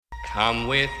Come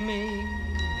with me,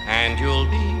 and you'll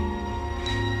be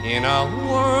in a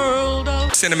world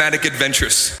of cinematic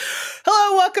adventures.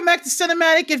 Hello, welcome back to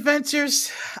Cinematic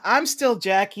Adventures. I'm still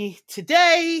Jackie.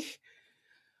 Today,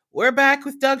 we're back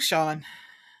with Doug Sean.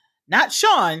 Not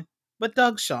Sean, but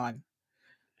Doug Sean.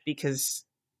 Because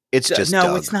it's just no,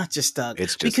 Doug. It's not just Doug.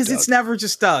 It's just because Doug. It's never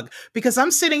just Doug. Because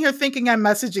I'm sitting here thinking I'm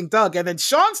messaging Doug, and then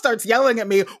Sean starts yelling at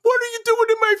me, "What are you doing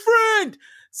to my friend?"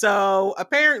 So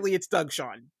apparently it's Doug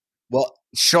Sean. Well,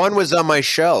 Sean was on my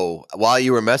show while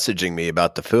you were messaging me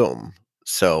about the film.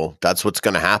 So that's what's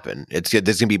going to happen. There's going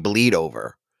to be bleed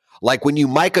over. Like when you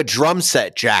mic a drum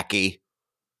set, Jackie,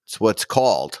 it's what it's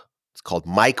called. It's called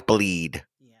mic bleed.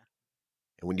 Yeah.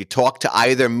 And when you talk to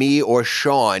either me or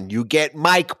Sean, you get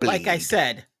mic bleed. Like I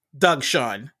said, Doug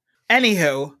Sean. Anywho,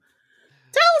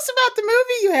 tell us about the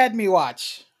movie you had me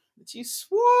watch that you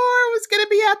swore was going to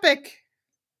be epic.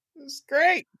 It was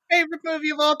great. Favorite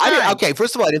movie of all time. Okay,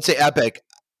 first of all, I didn't say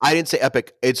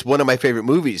epic. It's one of my favorite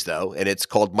movies, though, and it's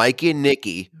called Mikey and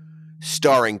Nicky,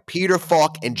 starring Peter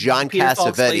Falk and John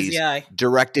Cassavetes,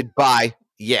 directed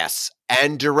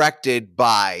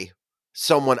by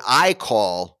someone I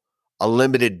call a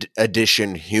limited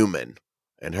edition human,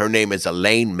 and her name is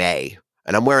Elaine May,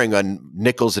 and I'm wearing a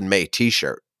Nichols and May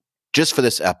T-shirt just for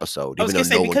this episode. I was going to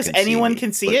say, because anyone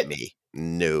can see it? Me.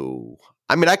 No.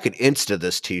 I mean, I could Insta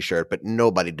this T-shirt, but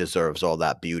nobody deserves all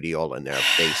that beauty all in their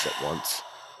face at once.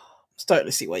 I'm starting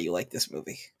to see why you like this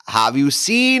movie. Have you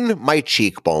seen my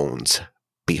cheekbones?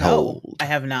 Behold. No, I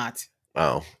have not.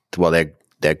 Oh, well,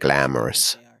 they're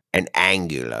glamorous and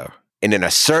angular. And in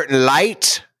a certain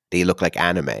light, they look like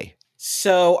anime.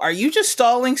 So, are you just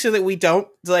stalling so that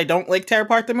I don't like tear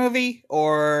apart the movie,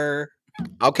 or?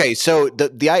 Okay, so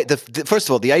the first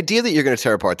of all, the idea that you're going to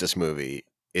tear apart this movie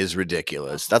is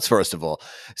ridiculous. That's first of all.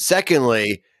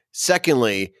 Secondly,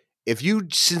 if you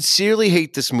sincerely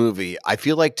hate this movie, I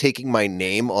feel like taking my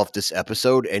name off this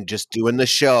episode and just doing the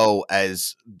show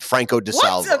as Franco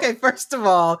DeSalvo. What? Okay, first of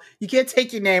all, you can't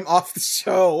take your name off the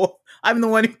show. I'm the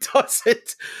one who does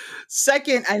it.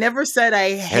 Second, I never said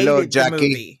I hated Jackie. the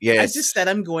movie. Yes. I just said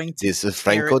I'm going to. This is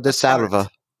Franco DeSalvo.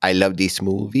 I love this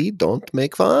movie. Don't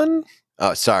make fun.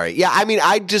 Oh, sorry. Yeah, I mean,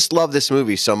 I just love this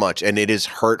movie so much, and it is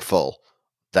hurtful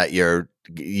that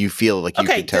you feel like you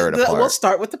can tear it apart. We'll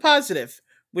start with the positive,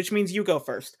 which means you go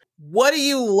first. What do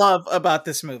you love about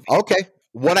this movie? Okay.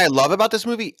 What I love about this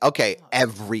movie? Okay,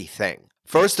 everything.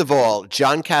 First of all,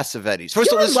 John Cassavetes.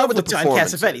 You're in love with John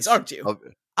Cassavetes, aren't you?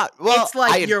 Well, it's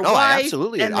like your wife,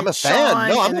 absolutely. And I'm a Sean, fan.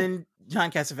 No, and then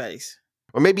John Cassavetes.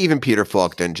 Or maybe even Peter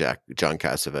Falk, then John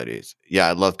Cassavetes. Yeah,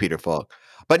 I love Peter Falk.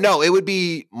 But no, it would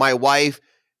be my wife,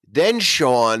 then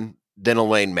Sean, then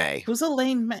Elaine May. Who's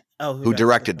Elaine May? Oh, who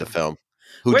directed the film?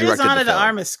 Where does Ana de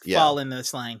Armas fall in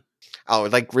this line? Oh,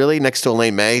 like really next to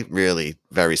Elaine May? Really,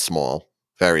 very small,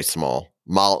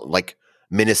 like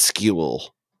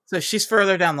minuscule. So she's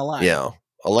further down the line. Yeah,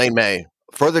 Elaine May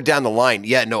further down the line.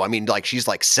 Yeah, no, I mean like she's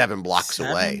like 7 blocks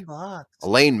away.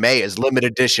 Elaine May is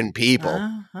limited edition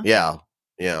people. Yeah.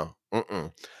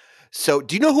 So,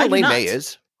 do you know who Elaine May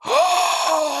is?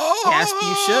 Yes,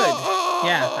 you should.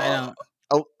 Yeah, I don't.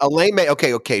 Elaine May.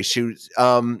 Okay. She was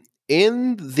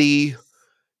in the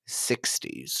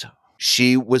 60s.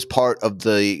 She was part of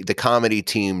the comedy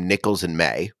team Nichols and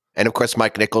May, and of course,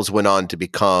 Mike Nichols went on to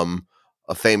become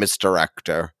a famous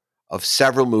director of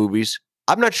several movies.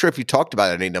 I'm not sure if you talked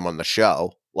about any of them on the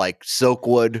show, like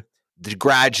Silkwood, The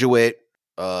Graduate,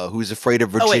 Who's Afraid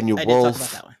of Virginia Woolf. I did talk about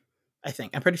that one. I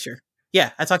think I'm pretty sure.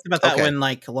 Yeah, I talked about that one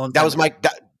like a long time. That was Mike.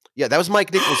 That was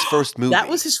Mike Nichols' first movie. That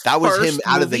was his. That was him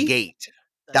out movie? of the gate.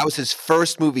 That was his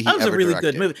first movie. That was a really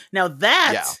directed. good movie. Now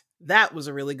that was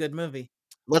a really good movie.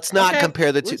 Let's not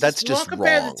compare the two. That's just wrong.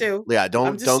 Compare the two. Yeah,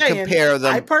 don't compare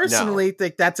them. I personally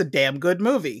think that's a damn good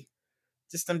movie.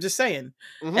 I'm just saying.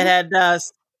 Mm-hmm. It had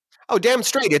damn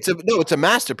straight. It's a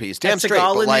masterpiece. Damn straight.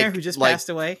 Seagal in there who just passed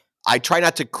away. I try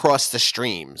not to cross the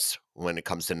streams when it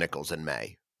comes to Nichols and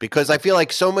May because I feel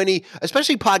like so many,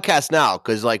 especially podcasts now,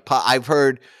 because like I've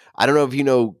heard. I don't know if you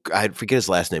know. I forget his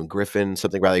last name. Griffin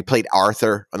something rather. He played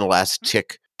Arthur on the last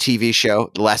Tick TV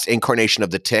show, the last incarnation of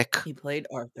the Tick. He played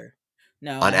Arthur.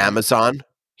 No, on Amazon.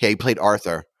 Yeah, he played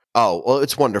Arthur. Oh, well,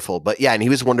 it's wonderful. But yeah, and he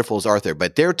was wonderful as Arthur.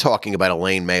 But they're talking about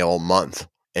Elaine May all month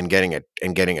and getting it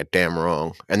damn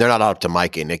wrong. And they're not up to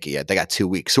Mike and Nicky yet. They got 2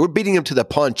 weeks. So we're beating them to the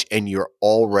punch, and you're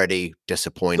already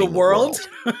disappointing the world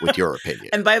with your opinion.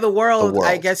 And by the world,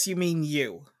 I guess you mean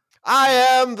you. I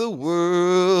am the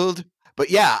world. But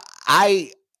yeah,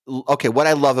 what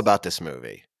I love about this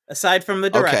movie. Aside from the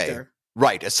director. Okay,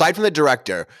 right. Aside from the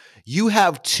director, you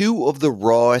have two of the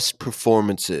rawest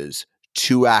performances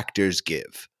two actors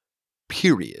give.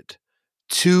 Period.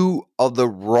 two of the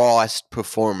rawest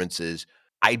performances.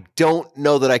 I don't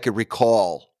know that I could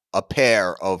recall a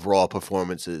pair of raw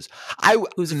performances.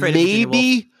 Who's Afraid of Virginia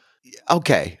Woolf?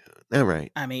 Okay. All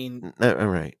right. I mean, all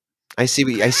right. I see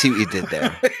what you did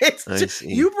there.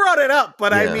 You brought it up,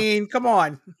 but I mean, come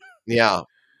on. Yeah.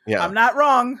 I'm not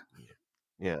wrong.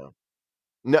 Yeah.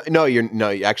 No, you're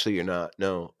not.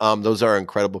 No. Those are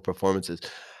incredible performances.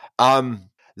 The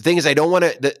thing is, I don't want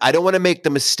to make the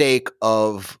mistake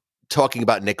of talking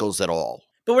about Nichols at all.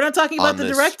 But we're not talking about the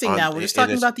directing now. We're just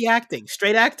talking about the acting,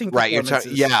 straight acting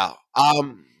performances. Yeah.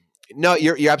 No,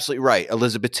 you're absolutely right.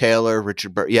 Elizabeth Taylor,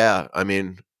 Richard Burton. Yeah, I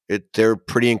mean, they're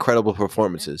pretty incredible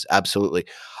performances. Absolutely.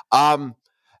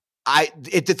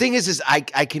 The thing is I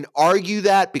can argue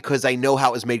that because I know how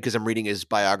it was made because I'm reading his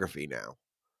biography now.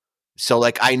 So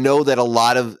like I know that a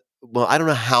lot of I don't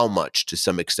know how much to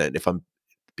some extent, if I'm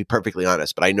be perfectly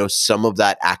honest, but I know some of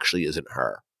that actually isn't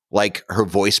her. Like her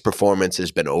voice performance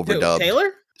has been overdubbed.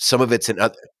 Taylor? Some of it's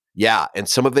and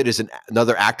some of it is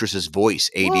another actress's voice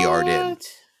ADR'd in.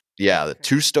 Yeah, the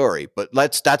true story. But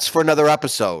that's for another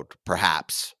episode,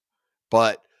 perhaps.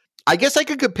 But I guess I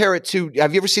could compare it to.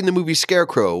 Have you ever seen the movie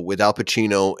Scarecrow with Al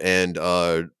Pacino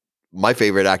and my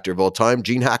favorite actor of all time,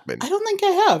 Gene Hackman? I don't think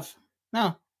I have.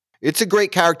 No. It's a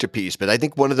great character piece, but I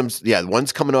think one of them's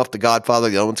one's coming off The Godfather,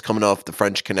 the other one's coming off The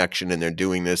French Connection, and they're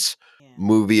doing this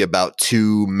movie about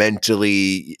two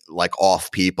mentally like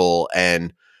off people,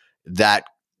 and that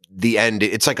the end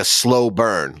it's like a slow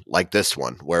burn, like this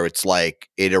one, where it's like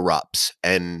it erupts,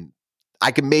 and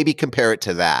I can maybe compare it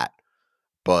to that,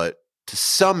 but to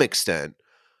some extent,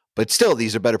 but still,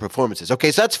 these are better performances.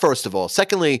 Okay, so that's first of all.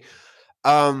 Secondly,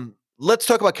 let's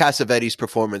talk about Cassavetes'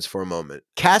 performance for a moment.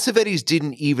 Cassavetes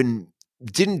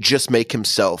didn't just make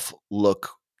himself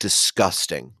look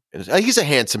disgusting. He's a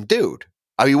handsome dude.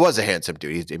 I mean, he was a handsome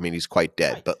dude. He's quite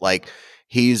dead, but like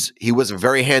he was a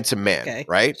very handsome man,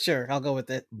 right? Sure, I'll go with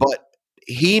it. But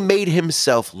he made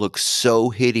himself look so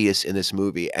hideous in this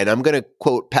movie. And I'm going to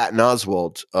quote Patton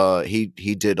Oswalt.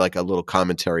 He did like a little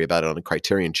commentary about it on the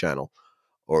Criterion Channel,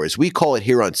 or as we call it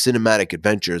here on Cinematic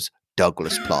Adventures,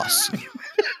 Douglas Plus.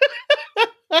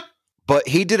 But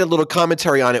he did a little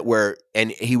commentary on it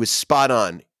and he was spot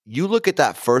on. You look at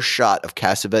that first shot of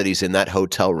Cassavetes in that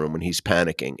hotel room when he's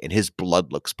panicking, and his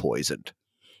blood looks poisoned.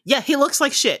 Yeah, he looks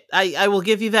like shit. I will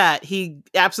give you that. He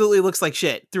absolutely looks like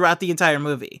shit throughout the entire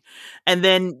movie. And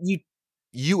then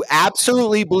you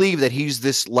absolutely believe that he's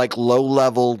this like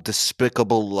low-level,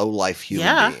 despicable, low-life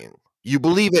human being. You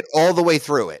believe it all the way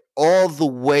through it, all the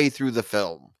way through the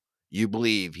film. You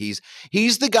believe he's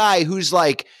the guy who's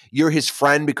like, you're his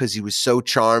friend because he was so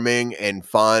charming and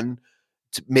fun,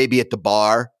 maybe at the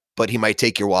bar, but he might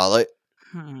take your wallet.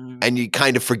 And you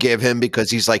kind of forgive him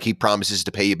because he's like, he promises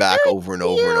to pay you back over and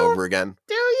over and over again.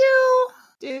 Do you?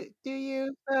 Do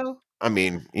you though? I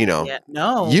mean,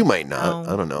 no. You might not.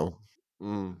 No. I don't know.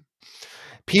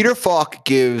 Peter Falk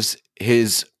gives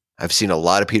I've seen a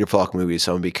lot of Peter Falk movies,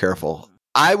 so I'm gonna be careful.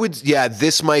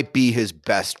 This might be his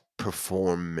best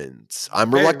performance.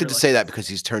 I'm reluctant to say that because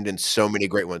he's turned in so many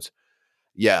great ones.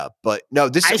 Yeah, but no,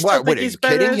 this is what are you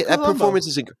kidding? That performance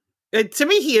is to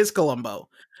me, he is Columbo.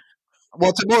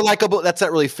 Well, it's more likable. That's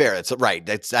not really fair. That's right.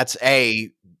 That's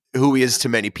who he is to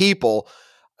many people.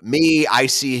 Me, I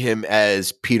see him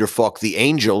as Peter Falk, the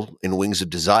angel in Wings of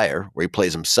Desire, where he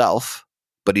plays himself,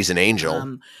 but he's an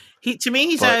angel. He's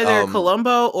either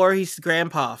Columbo or he's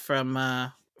Grandpa from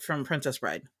Princess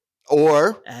Bride,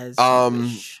 or as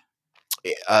the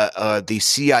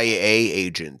CIA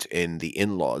agent in The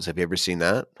In-Laws. Have you ever seen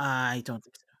that? I don't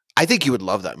think so. I think you would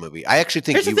love that movie. I actually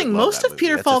think here's the thing: most of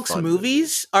Peter Falk's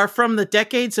movies are from the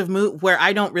decades of where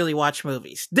I don't really watch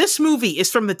movies. This movie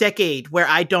is from the decade where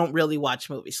I don't really watch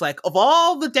movies. Like of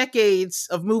all the decades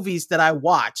of movies that I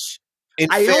watch,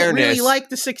 I don't really like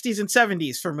the 60s and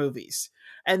 70s for movies.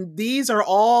 And these are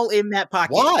all in that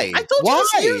pocket. Why? I told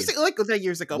you this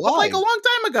years ago, but like a long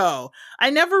time ago. I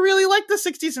never really liked the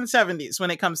 60s and 70s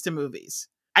when it comes to movies.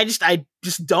 I just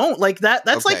don't like that.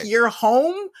 That's like your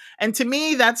home, and to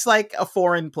me, that's like a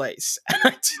foreign place.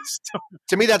 I just don't.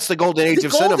 To me, that's the golden age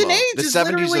of cinema. The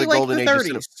 70s are the golden age of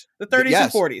cinema. The 30s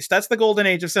and 40s. That's the golden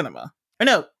age of cinema. Or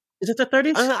no, is it the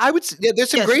 30s? I would say,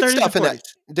 there's some great stuff in that.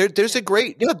 There's a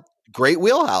great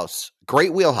wheelhouse.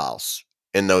 Great wheelhouse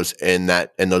in those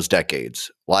decades.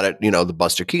 A lot of the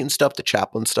Buster Keaton stuff, the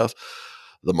Chaplin stuff,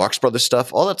 the Marx Brothers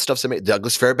stuff, all that stuff's amazing.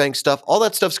 Douglas Fairbanks stuff, all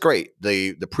that stuff's great.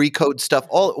 The pre-code stuff,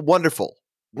 all wonderful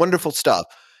stuff.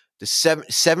 The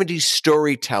 70s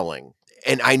storytelling,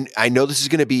 and I know this is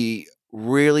going to be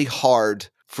really hard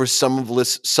for some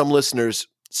listeners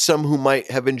some who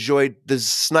might have enjoyed the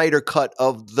Snyder cut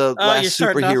of the you're last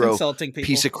starting off superhero insulting people.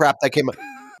 piece of crap that came out.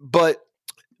 But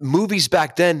movies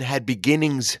back then had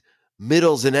beginnings,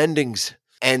 middles, and endings,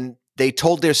 and they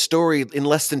told their story in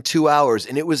less than 2 hours,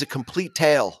 and it was a complete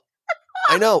tale.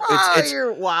 I know.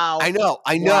 Wow. I know.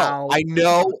 Wow.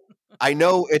 I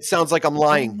know it sounds like I'm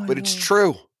lying, my but it's Lord.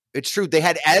 true. It's true. They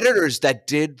had editors that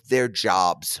did their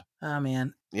jobs. Oh,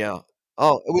 man. Yeah.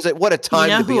 Oh, it was what a time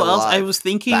You know to be who else alive. I was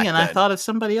thinking, back and I then. thought of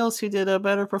somebody else who did a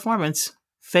better performance.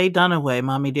 Faye Dunaway,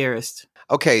 Mommy Dearest.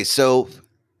 Okay, so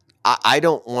I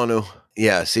don't want to.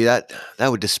 Yeah, see that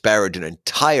would disparage an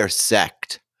entire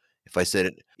sect if I said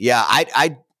it. Yeah,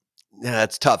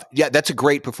 that's tough. Yeah, that's a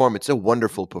great performance. A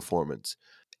wonderful performance.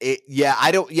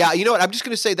 I don't. Yeah, you know what? I'm just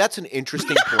going to say that's an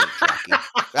interesting point, Jackie.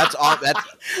 That's all.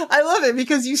 I love it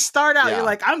because you start out, Yeah. you're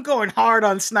like, I'm going hard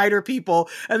on Snyder people,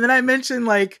 and then I mentioned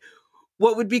like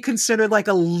what would be considered like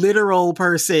a literal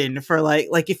person for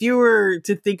like if you were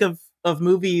to think of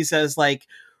movies as like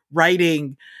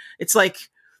writing, it's like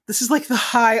this is like the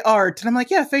high art, and I'm like,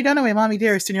 yeah, Faye Dunaway, Mommy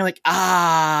Dearest, and you're like,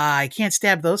 I can't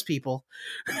stab those people.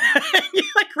 You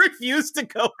like refuse to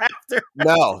go after.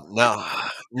 No,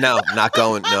 not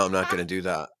going. No, I'm not going to do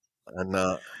that. I'm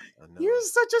not. You're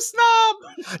such a snob.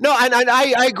 No, and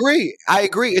I agree. I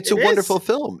agree. It's It a wonderful is.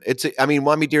 film. I mean,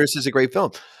 Mommy Dearest is a great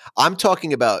film. I'm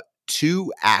talking about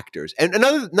two actors, and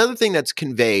another thing that's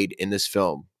conveyed in this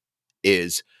film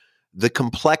is the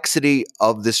complexity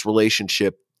of this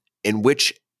relationship, in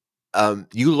which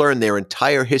you learn their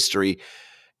entire history,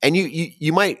 and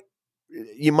you might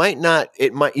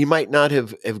not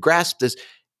have grasped this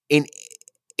in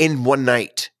one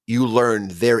night. You learn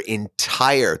their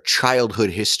entire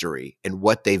childhood history and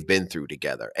what they've been through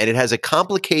together. And it's a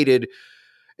complicated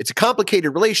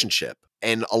relationship.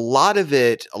 And a lot of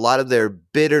their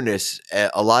bitterness,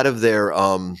 a lot of their,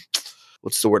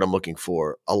 what's the word I'm looking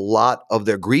for? A lot of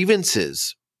their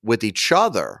grievances with each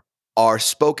other are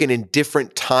spoken in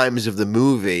different times of the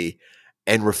movie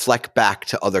and reflect back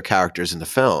to other characters in the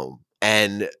film.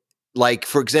 And like,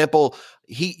 for example,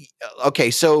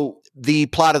 so the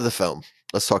plot of the film,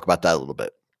 let's talk about that a little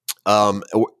bit.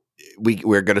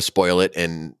 We're going to spoil it,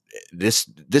 and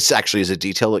this actually is a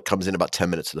detail that comes in about 10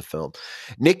 minutes of the film.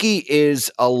 Nicky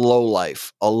is a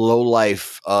lowlife,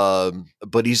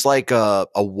 but he's like a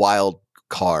wild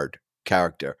card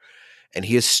character, and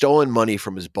he has stolen money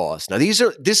from his boss. Now,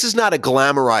 this is not a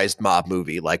glamorized mob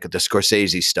movie like the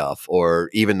Scorsese stuff or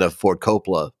even the Ford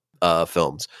Coppola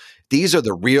films. These are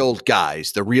the real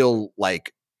guys, the real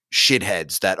like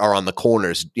shitheads that are on the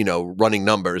corners, running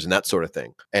numbers and that sort of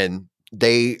thing. And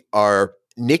they are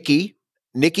Nicky.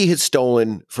 Nicky has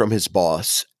stolen from his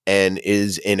boss and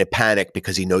is in a panic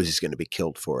because he knows he's going to be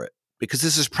killed for it. Because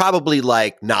this is probably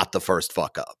like not the first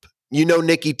fuck up.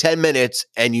 Nicky 10 minutes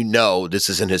and this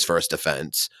isn't his first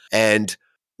offense. And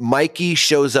Mikey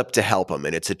shows up to help him,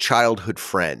 and it's a childhood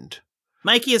friend.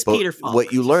 Mikey is Peter Falk.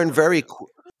 What you learn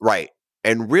right.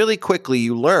 And really quickly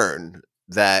you learn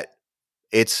that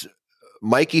it's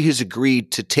Mikey who's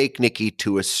agreed to take Nicky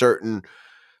to a certain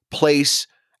place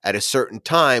at a certain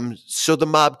time so the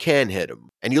mob can hit him.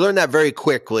 And you learn that very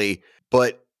quickly,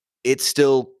 but it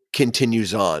still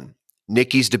continues on.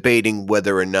 Nicky's debating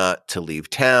whether or not to leave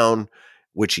town,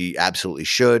 which he absolutely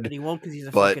should. But he won't because he's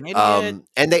a fucking idiot.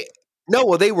 And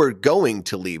they were going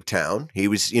to leave town. He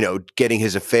was, getting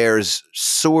his affairs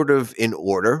sort of in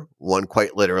order, one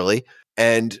quite literally.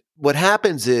 And what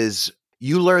happens is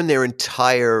you learn their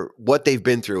entire, what they've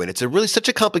been through. And it's such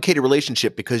a complicated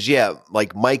relationship because,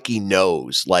 like Mikey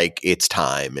knows like it's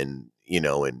time and,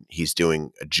 and he's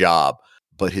doing a job,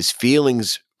 but his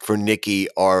feelings for Nicky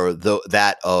are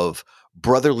that of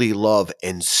brotherly love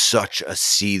and such a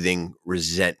seething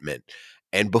resentment.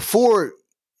 And before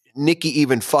Nicky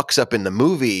even fucks up in the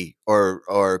movie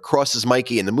or crosses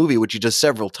Mikey in the movie, which he does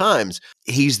several times,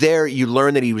 he's there. You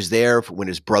learn that he was there when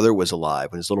his brother was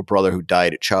alive, when his little brother who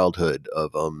died at childhood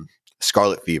of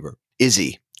scarlet fever.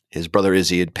 Izzy, his brother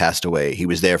Izzy had passed away. He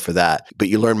was there for that. But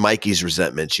you learn Mikey's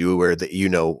resentments. You were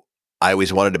that, I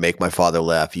always wanted to make my father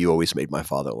laugh. You always made my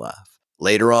father laugh.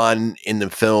 Later on in the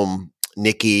film,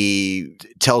 Nicky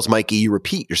tells Mikey, you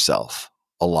repeat yourself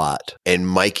a lot. And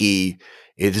Mikey,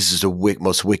 this is the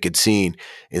most wicked scene,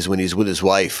 is when he's with his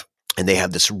wife and they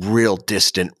have this real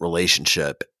distant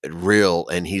relationship,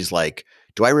 and he's like,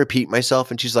 do I repeat myself?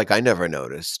 And she's like, I never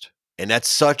noticed. And that's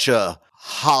such a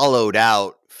hollowed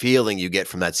out feeling you get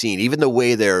from that scene, even the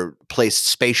way they're placed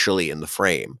spatially in the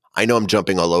frame. I know I'm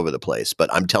jumping all over the place,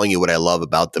 but I'm telling you what I love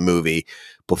about the movie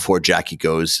before Jackie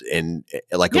goes in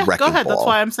like a wrecking go ahead. ball. That's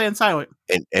why I'm staying silent.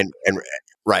 And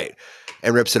right,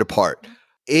 and rips it apart.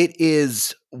 It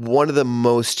is one of the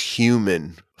most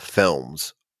human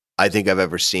films I think I've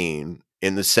ever seen,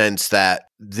 in the sense that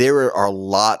there are a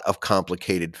lot of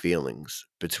complicated feelings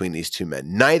between these two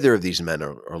men. Neither of these men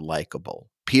are likable.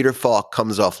 Peter Falk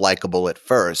comes off likable at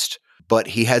first, but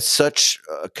he has such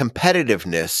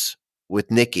competitiveness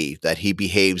with Nikki that he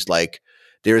behaves like,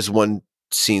 there's one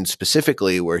scene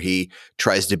specifically where he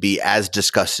tries to be as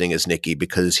disgusting as Nikki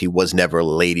because he was never a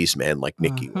ladies' man like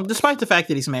Nikki was. Despite the fact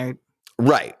that he's married.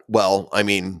 Right. Well, I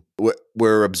mean,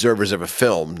 we're observers of a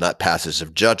film, not passers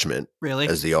of judgment. Really?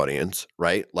 As the audience,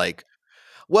 right? Like,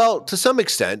 well, to some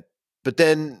extent, but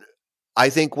then I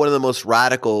think one of the most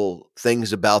radical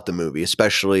things about the movie,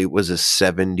 especially, was a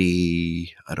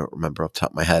 70, I don't remember off the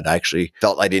top of my head. I actually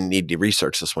felt I didn't need to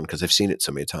research this one because I've seen it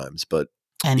so many times, but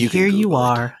and here you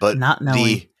are, but not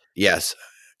knowing. Yes,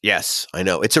 I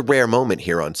know. It's a rare moment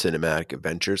here on Cinematic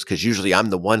Adventures because usually I'm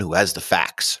the one who has the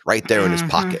facts right there in his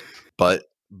pocket. But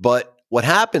what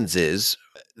happens is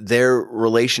their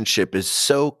relationship is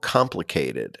so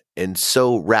complicated and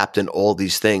so wrapped in all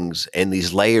these things and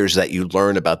these layers that you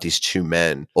learn about these two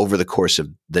men over the course of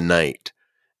the night,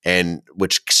 and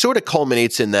which sort of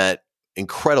culminates in that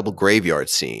incredible graveyard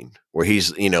scene where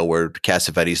where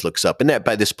Cassavetes looks up, and that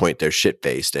by this point they're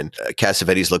shit-faced, and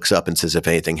Cassavetes looks up and says, "If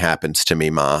anything happens to me,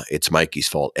 Ma, it's Mikey's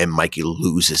fault," and Mikey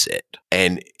loses it.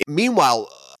 And meanwhile,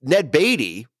 Ned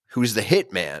Beatty, who's the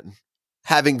hitman,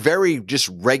 having very just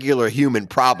regular human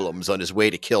problems on his way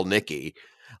to kill Nikki,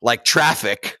 like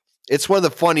traffic. It's one of the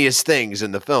funniest things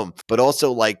in the film, but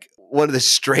also like one of the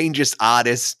strangest,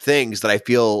 oddest things that I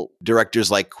feel directors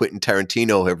like Quentin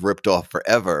Tarantino have ripped off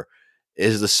forever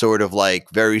is the sort of like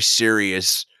very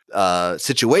serious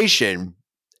situation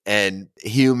and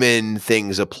human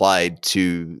things applied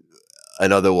to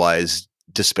an otherwise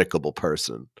despicable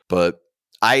person. But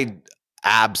I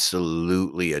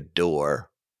absolutely adore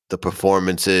the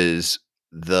performances,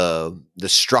 the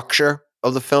structure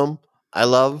of the film. I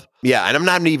love. Yeah, and I'm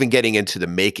not even getting into the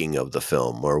making of the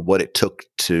film or what it took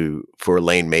for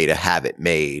Elaine May to have it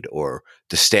made or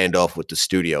to stand off with the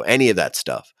studio, any of that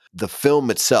stuff. The film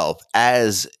itself,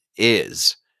 as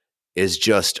is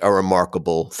just a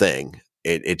remarkable thing.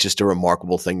 It's just a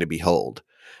remarkable thing to behold.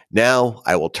 Now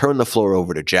I will turn the floor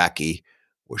over to Jackie,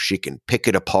 where she can pick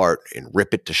it apart and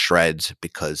rip it to shreds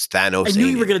because Thanos. I knew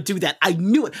you were going to do that. I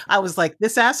knew it. I was like,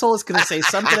 this asshole is going to say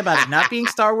something about it not being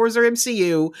Star Wars or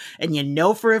MCU, and you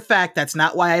know for a fact that's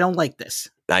not why I don't like this.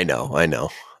 I know.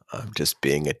 I'm just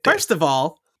being a dick. First of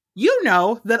all, you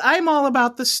know that I'm all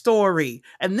about the story,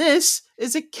 and this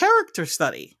is a character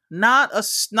study,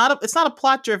 it's not a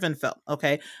plot-driven film.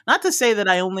 Okay, not to say that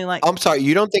I only like. I'm sorry,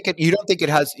 you don't think it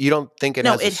has. You don't think it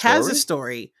has. No, it has a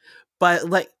story, but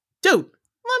like, dude.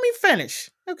 Let me finish,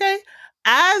 okay?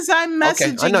 As I'm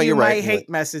messaging you my hate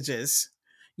messages,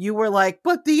 you were like,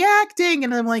 but the acting,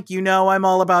 and I'm like, I'm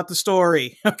all about the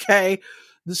story, okay?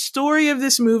 The story of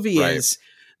this movie is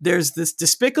there's this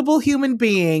despicable human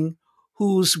being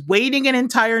who's waiting an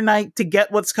entire night to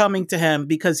get what's coming to him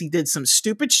because he did some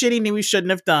stupid shit he knew he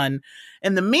shouldn't have done.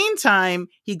 In the meantime,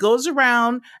 he goes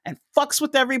around and fucks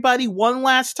with everybody one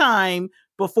last time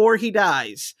before he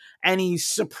dies, and he's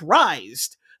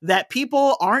surprised that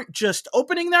people aren't just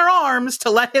opening their arms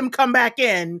to let him come back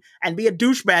in and be a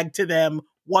douchebag to them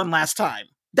one last time.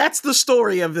 That's the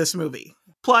story of this movie.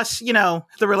 Plus, the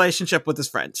relationship with his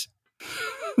friends.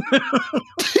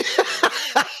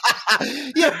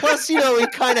 Yeah, plus, he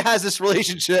kind of has this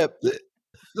relationship.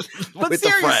 But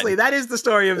seriously, that is the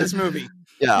story of this movie.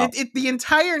 Yeah. The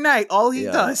entire night, all he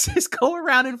does is go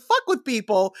around and fuck with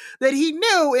people that he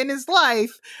knew in his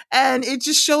life, and it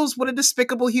just shows what a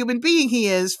despicable human being he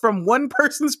is from one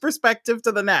person's perspective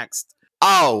to the next.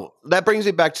 Oh, that brings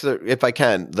me back to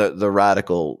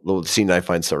the scene I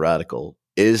find so radical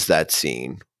is that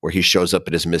scene where he shows up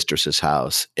at his mistress's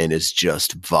house and is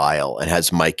just vile and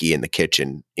has Mikey in the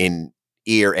kitchen in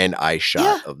ear and eye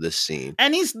shot of this scene.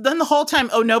 And he's done the whole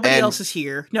time, nobody else is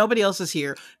here. Nobody else is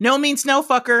here. No means no,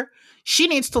 fucker. She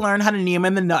needs to learn how to knee him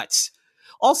in the nuts.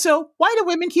 Also, why do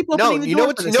women keep opening the door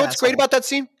for this asshole? What's great about that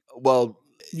scene? Well,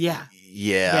 yeah.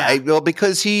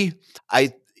 Because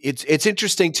it's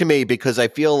interesting to me because I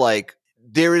feel like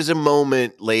there is a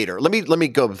moment later. Let me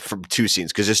go from two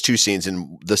scenes because there's two scenes,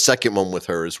 and the second one with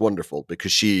her is wonderful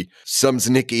because she sums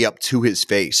Nikki up to his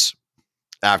face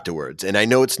afterwards. And I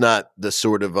know it's not the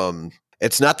sort of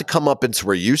it's not the comeuppance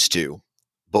we're used to,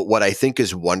 but what I think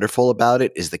is wonderful about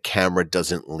it is the camera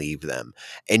doesn't leave them,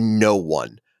 and no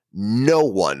one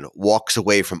walks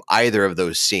away from either of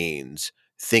those scenes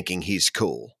thinking he's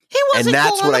cool. He wasn't and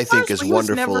that's cool what I think is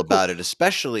wonderful about it,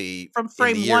 especially from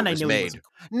frame one. I knew made.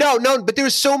 No, but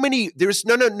there's so many. There's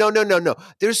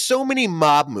so many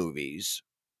mob movies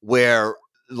where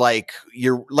like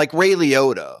you're like Ray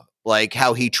Liotta, like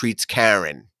how he treats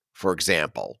Karen, for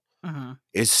example,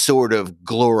 is sort of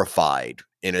glorified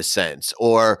in a sense,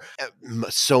 or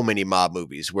so many mob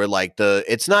movies where like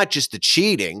it's not just the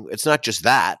cheating, it's not just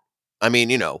that. I mean,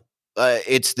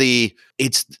 it's the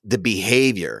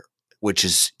behavior, which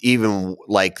is even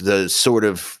like the sort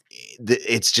of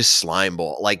it's just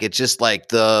slimeball. Like it's just like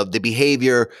the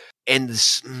behavior and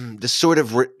the sort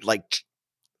of like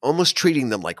almost treating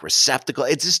them like receptacle.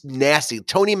 It's just nasty.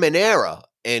 Tony Manera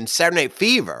in Saturday Night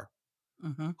Fever,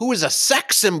 who was a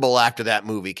sex symbol after that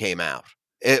movie came out.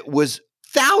 It was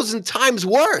 1,000 times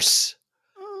worse.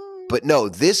 But no,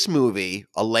 this movie,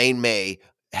 Elaine May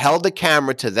held the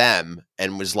camera to them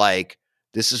and was like,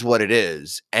 this is what it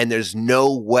is. And there's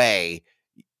no way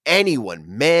anyone,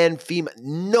 man, female,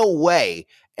 no way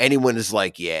anyone is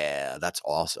like, yeah, that's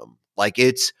awesome. Like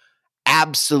it's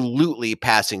absolutely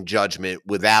passing judgment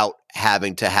without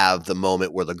having to have the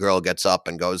moment where the girl gets up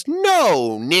and goes,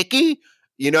 no, Nikki,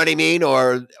 you know what I mean?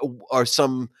 Or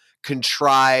some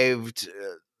contrived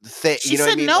thing. She you know said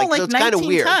what I mean? no like so it's kind of 19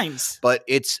 weird, times. but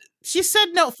it's. She said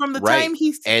no from the time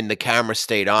and the camera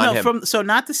stayed on him. So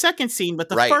not the second scene, but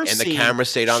the first scene. And the camera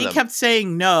stayed on them. She kept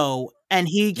saying no, and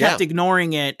he kept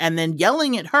ignoring it, and then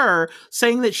yelling at her,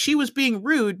 saying that she was being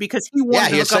rude because he wanted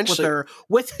to hook up with her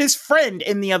with his friend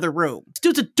in the other room. This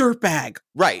dude's a dirtbag,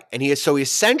 right? And he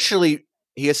essentially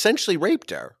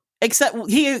raped her. Except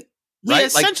he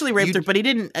essentially raped her, but he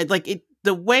didn't like it.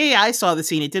 The way I saw the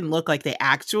scene, it didn't look like they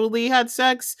actually had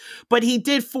sex, but he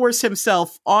did force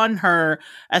himself on her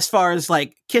as far as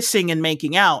like kissing and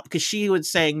making out because she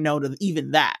was saying no to even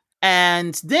that.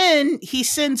 And then he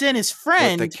sends in his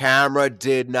friend. But the camera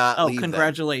did not leave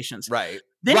congratulations. Them. Right.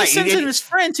 Then he sends in his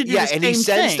friend to do the same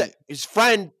thing. His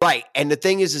friend, right. And the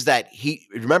thing is that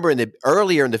remember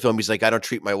earlier in the film, he's like, I don't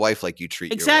treat my wife like you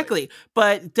treat your wife.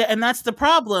 But, and that's the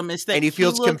problem is that and he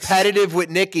feels competitive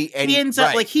with Nikki. And he ends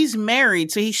up like he's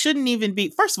married. So he shouldn't even be,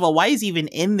 first of all, why is he even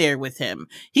in there with him?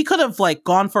 He could have like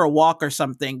gone for a walk or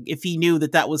something if he knew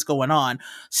that was going on.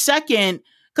 Second,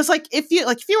 because like if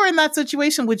you were in that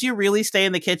situation, would you really stay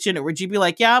in the kitchen or would you be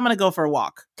like, yeah, I'm going to go for a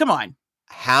walk? Come on.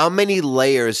 How many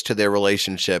layers to their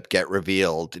relationship get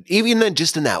revealed, even then,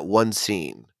 just in that one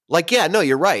scene? Like, yeah, no,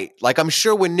 you're right. Like, I'm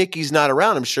sure when Nikki's not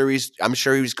around, I'm sure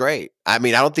he was great. I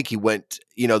mean, I don't think he went,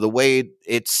 the way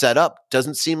it's set up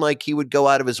doesn't seem like he would go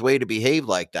out of his way to behave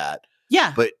like that.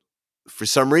 Yeah. But for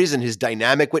some reason, his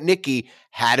dynamic with Nikki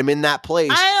had him in that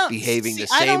place, behaving the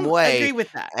same way. I agree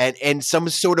with that. And some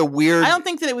sort of weird. I don't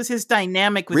think that it was his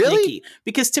dynamic with Nikki.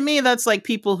 Because to me, that's like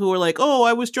people who are like, oh,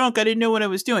 I was drunk. I didn't know what I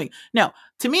was doing. No,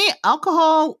 to me,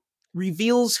 alcohol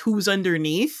reveals who's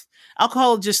underneath.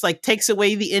 Alcohol just like takes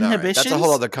away the inhibitions. Right. That's a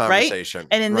whole other conversation. Right?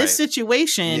 And in this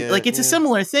situation, like it's a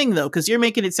similar thing though, because you're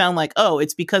making it sound like, oh,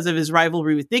 it's because of his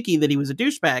rivalry with Nikki that he was a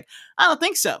douchebag. I don't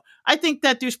think so. I think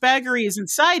that douchebaggery is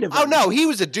inside of him. Oh no, he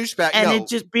was a douchebag. And it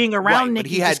just being around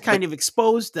Nikki just kind of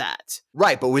exposed that.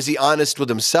 Right, but was he honest with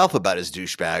himself about his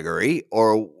douchebaggery?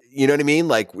 Or you know what I mean?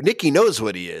 Like Nikki knows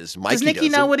what he is. Mikey does Nikki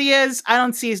know what he is? I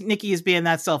don't see Nikki as being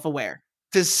that self-aware.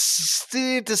 To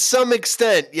some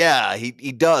extent, yeah,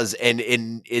 he does,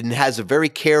 and has a very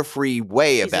carefree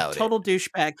way about it. He's a total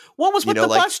douchebag. What was with the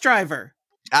bus driver?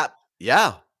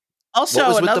 Yeah.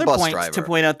 Also, another point to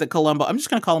point out that Columbo, I'm just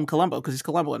going to call him Columbo because he's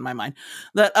Columbo in my mind,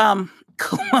 that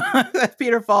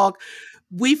Peter Falk,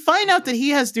 we find out that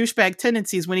he has douchebag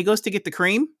tendencies when he goes to get the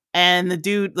cream. And the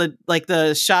dude, like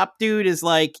the shop dude is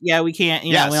like, yeah, we can't,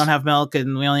 we don't have milk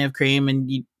and we only have cream.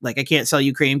 And I can't sell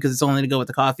you cream because it's only to go with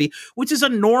the coffee, which is a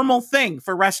normal thing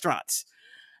for restaurants.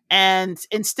 And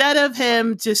instead of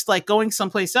him just like going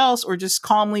someplace else or just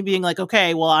calmly being like,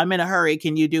 okay, well, I'm in a hurry.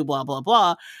 Can you do blah, blah,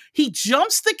 blah? He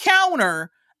jumps the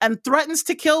counter and threatens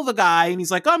to kill the guy. And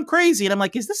he's like, I'm crazy. And I'm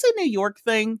like, is this a New York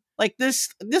thing? Like this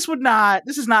is not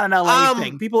an LA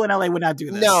thing. People in LA would not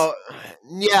do this. No.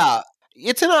 Yeah.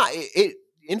 It's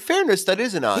in fairness, that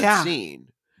is an odd scene.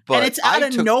 But and it's out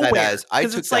of nowhere.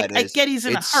 Because it's like, I get he's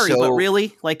in a hurry, but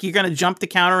really? Like, you're going to jump the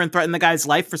counter and threaten the guy's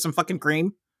life for some fucking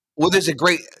cream? Well,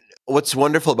 what's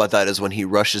wonderful about that is when he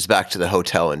rushes back to the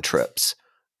hotel and trips.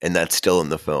 And that's still in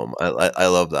the film. I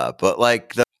love that. But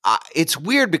like, it's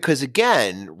weird because,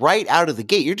 again, right out of the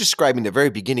gate, you're describing the very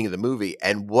beginning of the movie.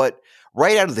 And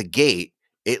right out of the gate,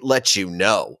 it lets you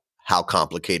know how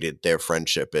complicated their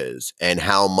friendship is and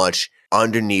how much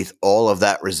underneath all of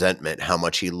that resentment, how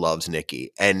much he loves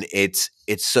Nikki. And it's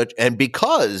such, and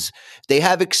because they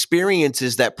have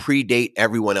experiences that predate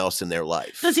everyone else in their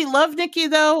life. Does he love Nikki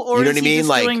though? Or is he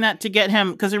just doing that to get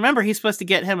him? Because remember, he's supposed to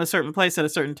get him a certain place at a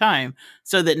certain time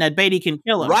so that Ned Beatty can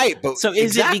kill him. Right. But so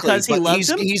is it because he loves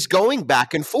him? He's going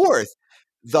back and forth.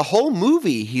 the whole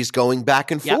movie he's going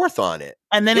back and Yep. forth on it.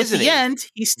 And then Isn't at the he? end,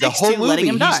 he sticks whole to letting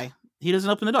him movie, he's- die. He doesn't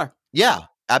open the door. Yeah,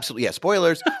 absolutely. Yeah,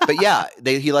 spoilers. But yeah,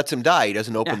 he lets him die. He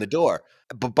doesn't open Yeah. the door.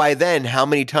 But by then, how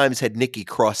many times had Nikki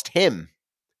crossed him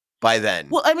by then?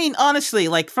 Well, I mean, honestly,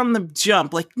 like from the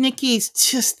jump, like he's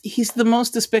the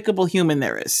most despicable human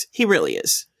there is. He really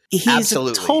is. He's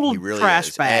Absolutely. a total He really trash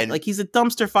is. bag. And- Like he's a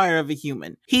dumpster fire of a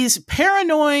human. He's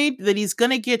paranoid that he's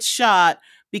going to get shot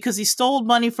because he stole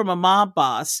money from a mob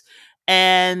boss.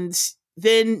 And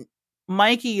then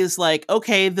Mikey is like,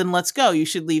 okay, then let's go. You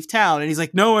should leave town. And he's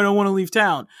like, no, I don't want to leave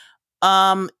town.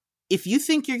 If you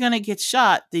think you're going to get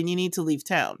shot, then you need to leave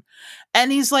town. And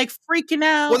he's like freaking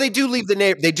out. Well, they do leave the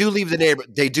neighborhood,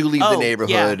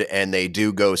 and they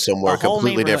do go somewhere A whole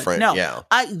completely neighborhood. different. No, Yeah.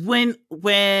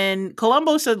 When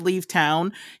Columbo said leave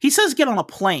town, he says get on a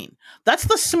plane. That's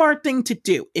the smart thing to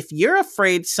do. If you're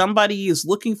afraid somebody is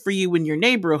looking for you in your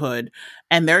neighborhood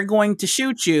and they're going to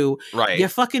shoot you, Right. you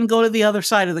fucking go to the other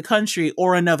side of the country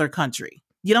or another country.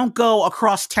 You don't go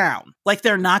across town. Like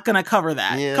they're not going to cover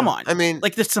that. Yeah. Come on. I mean,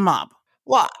 like it's a mob.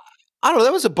 well, I don't know.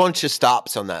 There was a bunch of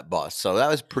stops on that bus, so that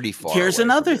was pretty far. Here's away from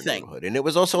another the thing. neighborhood. And it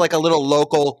was also like a little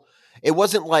local. It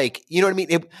wasn't like, you know what I mean?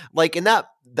 It, like in that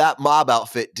mob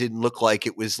outfit didn't look like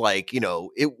it was like,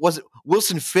 it wasn't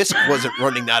Wilson Fisk wasn't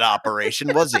running that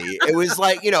operation, was he? It was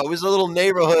like, it was a little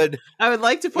neighborhood. I would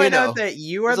like to point out that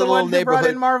you are it's a the little one who brought in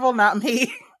neighborhood- Marvel, not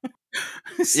me.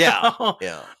 Yeah.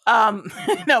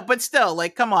 No, but still,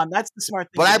 like, come on, that's the smart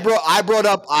thing. But to do. I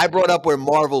brought up where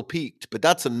Marvel peaked, but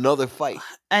that's another fight.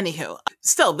 Anywho,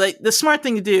 still, the smart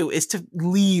thing to do is to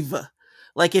leave.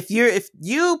 Like, if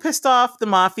you pissed off the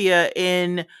mafia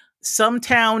in some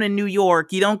town in New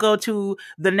York, you don't go to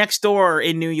the next door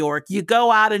in New York. You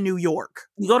go out of New York.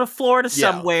 You go to Florida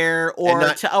somewhere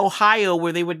or to Ohio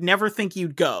where they would never think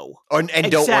you'd go. And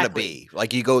don't want to be.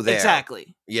 Like, you go there.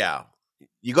 Exactly. Yeah.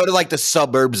 You go to like the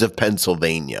suburbs of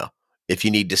Pennsylvania if you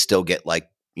need to still get like,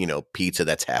 pizza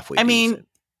that's halfway decent.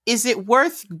 Is it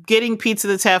worth getting pizza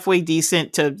that's halfway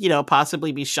decent to,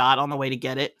 possibly be shot on the way to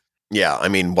get it? Yeah. I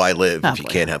mean, why live if you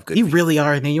can't have good You pizza? really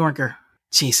are a New Yorker.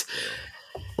 Jeez.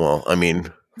 Well, I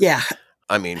mean, yeah.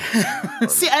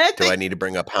 See, do I need to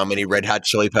bring up how many Red Hot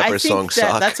Chili Peppers songs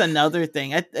suck? That's another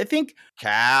thing. I think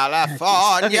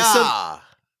California. Okay, so-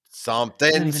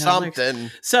 something.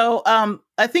 So,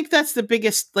 I think that's the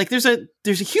biggest. Like, there's a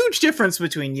huge difference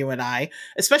between you and I,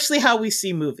 especially how we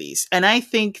see movies. And I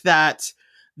think that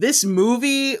this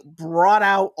movie brought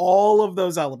out all of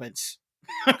those elements.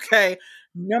 Okay,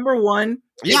 number one,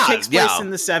 it takes place in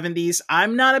the 70s.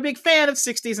 I'm not a big fan of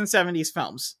 60s and 70s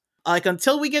films. Like,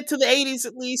 until we get to the 80s,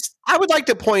 at least. I would like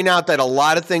to point out that a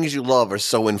lot of things you love are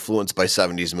so influenced by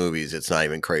 70s movies. It's not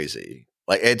even crazy.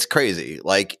 Like, it's crazy.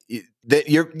 Like,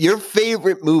 your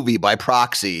favorite movie by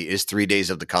proxy is 3 Days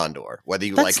of the Condor, whether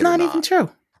you like it or not. That's not even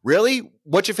true. Really?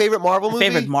 What's your favorite Marvel movie?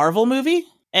 Favorite Marvel movie?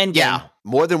 Endgame. Yeah.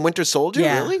 More than Winter Soldier?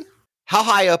 Yeah. Really? How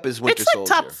high up is Winter It's like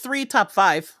Soldier? top 3, top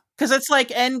 5. Because it's like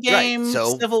Endgame, Right.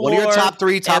 So Civil one War. of your top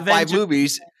 3, top 5 Avengers.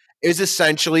 movies is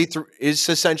essentially 3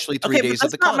 Days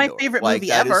of the not my Condor. favorite Like, movie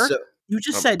that is ever. so- You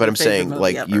just said but your I'm favorite saying, movie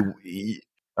like,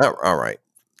 ever. all right.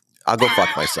 I'll go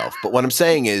fuck myself. But what I'm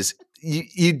saying is,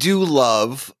 you do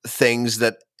love things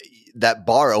that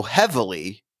borrow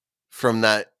heavily from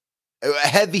that,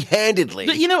 heavy-handedly.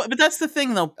 But that's the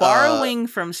thing, though. Borrowing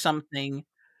from something.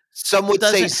 Some would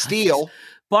say doesn't- steal.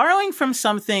 Borrowing from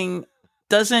something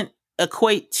doesn't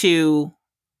equate to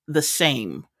the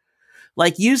same.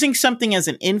 Like, using something as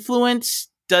an influence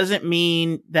doesn't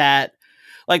mean that.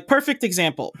 Like, perfect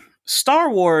example. Star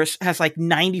Wars has like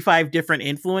 95 different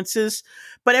influences,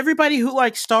 but everybody who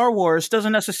likes Star Wars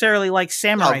doesn't necessarily like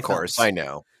samurai Of course, films. I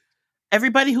know.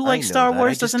 Everybody who likes know Star that. I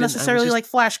Wars just doesn't didn't- I was necessarily just- like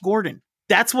Flash Gordon.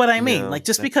 That's what I mean. No, Like,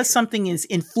 just that's because true. something is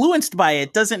influenced by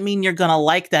it doesn't mean you're gonna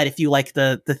like that if you like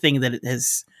the thing that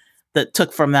that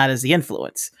took from that as the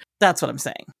influence. That's what I'm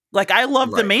saying. Like, I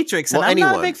love The Right. Matrix, and Well, I'm not a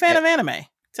anyone- big fan of anime.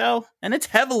 So, and it's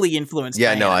heavily influenced.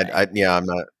 Yeah, by no, anime. I'm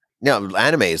not. No,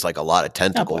 anime is like a lot of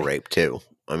tentacle boy. rape too.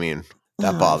 I mean, Oh,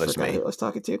 that I bothers forgot me. who I was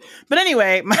talking to. But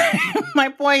anyway, my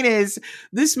point is,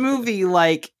 this movie,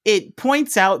 like, it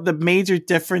points out the major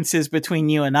differences between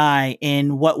you and I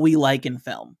in what we like in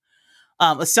film.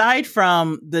 Aside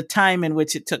from the time in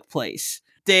which it took place,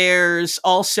 there's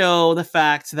also the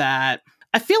fact that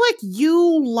I feel like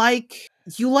you like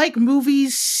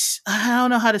movies. I don't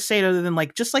know how to say it other than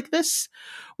like just like this.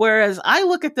 Whereas I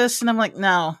look at this and I'm like,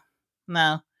 no.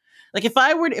 Like, if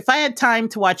I had time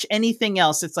to watch anything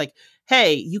else, it's like,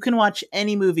 hey, you can watch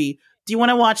any movie. Do you want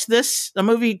to watch a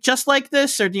movie just like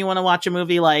this, or do you want to watch a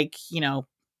movie like,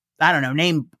 I don't know,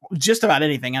 name just about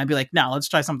anything? And I'd be like, no, let's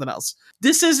try something else.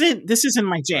 This isn't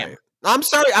my jam. Right. I'm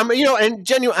sorry. And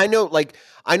genuine. I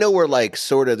know we're like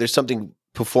sort of, there's something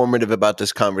performative about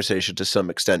this conversation to some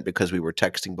extent because we were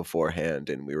texting beforehand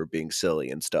and we were being silly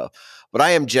and stuff. But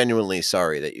I am genuinely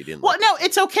sorry that you didn't. Well, no,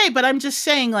 it's okay. But I'm just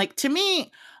saying, like, to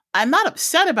me, I'm not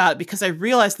upset about it because I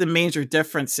realize the major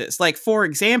differences. Like, for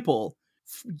example,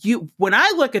 when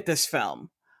I look at this film,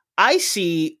 I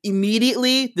see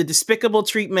immediately the despicable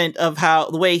treatment of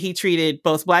the way he treated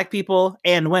both black people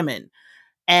and women,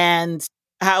 and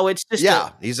how it's just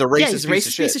he's a racist,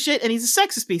 piece of shit, and he's a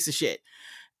sexist piece of shit.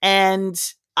 And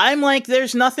I'm like,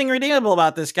 there's nothing redeemable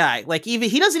about this guy. Like, even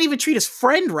he doesn't even treat his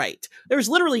friend right. There's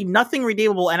literally nothing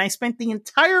redeemable, and I spent the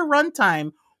entire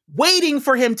runtime waiting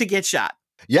for him to get shot.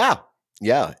 Yeah,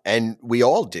 and we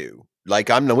all do.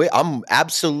 Like, I'm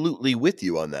absolutely with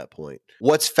you on that point.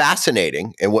 What's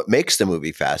fascinating and what makes the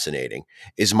movie fascinating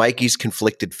is Mikey's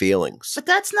conflicted feelings. But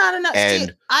that's not enough.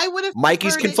 And I would have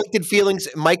Mikey's conflicting feelings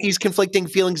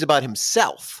about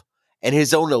himself and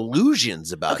his own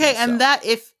illusions about himself. Okay, and that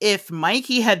if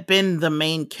Mikey had been the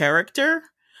main character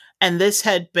and this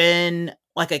had been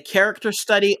like a character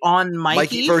study on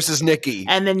Mikey versus Nikki,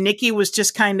 and then Nikki was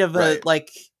just kind of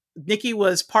Nikki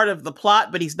was part of the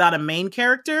plot, but he's not a main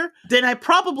character, then I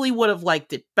probably would have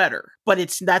liked it better. But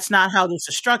that's not how this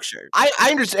is structured. I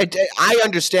understand. I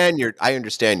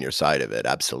understand your side of it.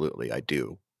 Absolutely, I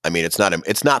do. I mean, it's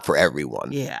not for everyone.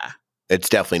 Yeah, it's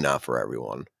definitely not for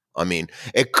everyone. I mean,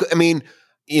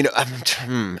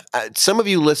 some of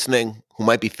you listening who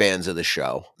might be fans of the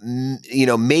show,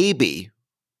 maybe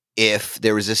if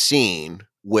there was a scene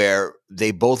where they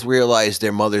both realized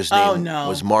their mother's name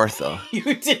was Martha.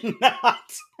 You did not.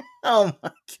 Oh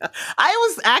my God. I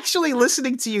was actually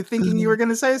listening to you thinking you were going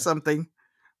to say something.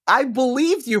 I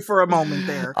believed you for a moment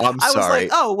there. I'm sorry. I was like,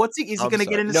 oh, is he going to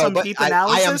get into some deep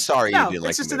analysis? I am sorry no, you didn't like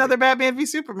it's just the movie. Another Batman v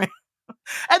Superman.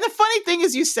 And the funny thing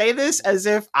is you say this as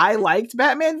if I liked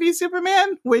Batman v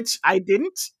Superman, which I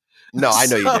didn't. No, I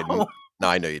know you didn't. No,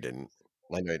 I know you didn't.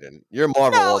 You're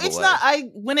Marvel all the way. No, it's not.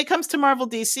 When it comes to Marvel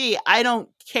DC, I don't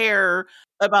care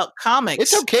about comics.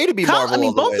 It's okay to be Marvel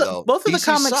all the way, though. Both of DC the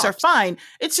comics sucks. are fine.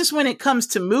 It's just when it comes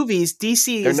to movies,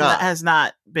 DC has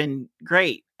not been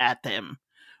great at them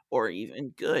or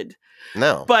even good.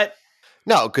 No. But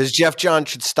no, because Jeff Johns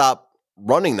should stop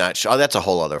running that show. Oh, that's a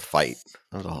whole other fight.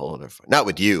 That's a whole other fight. Not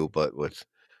with you, but with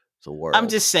the world. I'm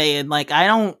just saying, like, I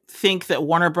don't think that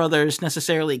Warner Brothers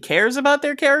necessarily cares about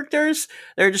their characters.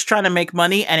 They're just trying to make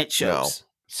money, and it shows. No.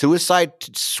 Suicide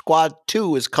Squad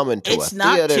 2 is coming to it's a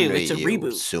not theater 2, it's a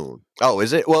reboot soon. Oh,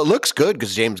 is it? Well, it looks good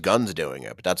because James Gunn's doing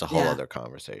it, but that's a whole other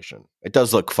conversation. It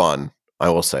does look fun. I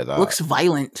will say that. Looks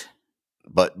violent.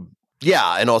 But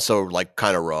yeah, and also like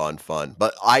kind of raw and fun.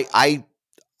 But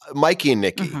Mikey and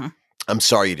Nikki, I'm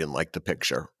sorry you didn't like the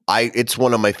picture. It's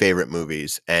one of my favorite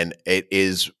movies, and it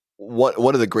is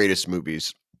one of the greatest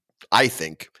movies, I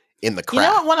think, in the craft.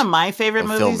 You know what one of my favorite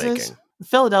movies is?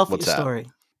 Philadelphia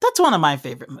Story. That's one of my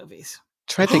favorite movies.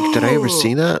 Try to think, did I ever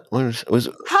see that? How have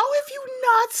you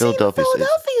not seen Philadelphia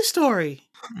Story?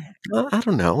 I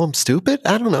don't know. I'm stupid.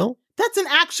 I don't know. That's an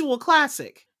actual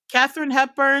classic. Katharine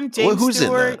Hepburn, James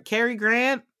Stewart, Cary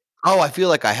Grant. Oh, I feel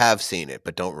like I have seen it,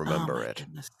 but don't remember it.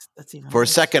 Goodness. That's even For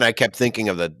worse. a second, I kept thinking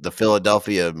of the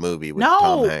Philadelphia movie with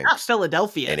Tom Hanks. Not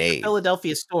Philadelphia. And Abe.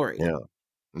 Philadelphia Story. Yeah.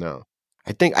 No.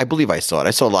 I believe I saw it.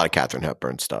 I saw a lot of Katharine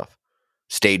Hepburn stuff.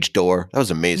 Stage Door. That was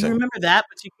amazing. You remember that,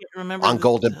 but you can't remember On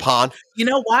Golden Pond. You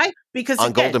know why? Because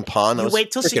on Golden Pond, you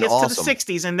wait till she gets to the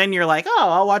 60s, and then you're like, oh,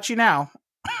 I'll watch you now.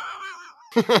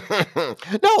 No,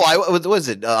 what was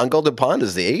it? On Golden Pond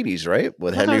is the 80s, right?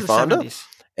 With Henry Fonda 70s.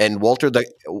 and Walter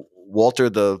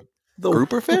the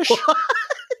grouper fish.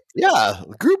 Yeah,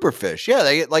 grouper fish. Yeah,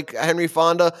 they get like Henry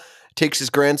Fonda takes his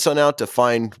grandson out to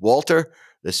find Walter,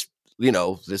 this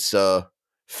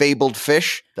fabled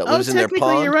fish that lives in their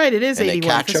pond. You're right. It is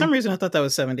 81. For him. some reason, I thought that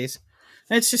was 70s.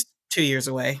 It's just 2 years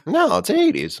away. No, it's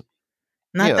 80s.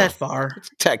 Not that far. It's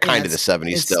kind of the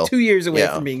 70s it's still. 2 years away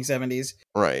from being 70s.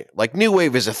 Right. Like New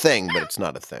Wave is a thing, but it's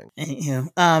not a thing.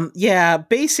 Yeah,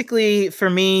 basically for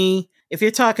me, if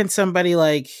you're talking somebody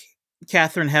like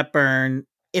Katharine Hepburn,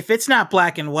 if it's not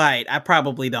black and white, I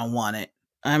probably don't want it.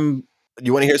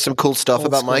 You want to hear some cool stuff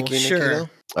about Mikey and Nikki? Sure.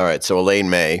 All right. So Elaine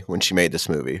May, when she made this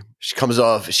movie, she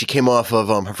came off of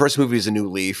her first movie is A New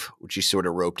Leaf, which she sort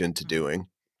of roped into doing.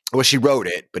 Well, she wrote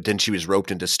it, but then she was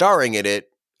roped into starring in it,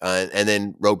 and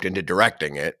then roped into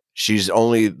directing it. She's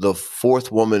only the fourth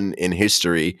woman in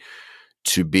history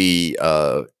to be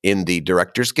in the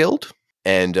Directors Guild,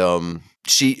 and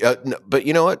but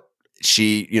you know what?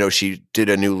 She did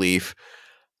A New Leaf.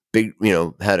 Big,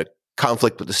 had a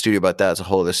conflict with the studio about that. It's a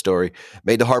whole other story.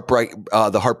 Made the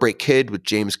Heartbreak Kid with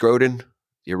James Grodin,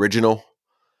 the original,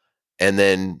 and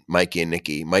then Mikey and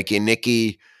Nikki. Mikey and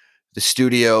Nikki, the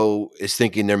studio is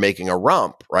thinking they're making a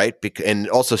romp, right? And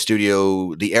also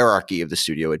the hierarchy of the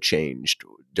studio had changed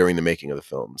during the making of the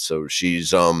film. So she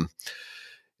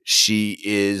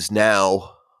is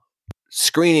now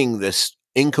screening this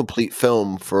incomplete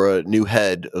film for a new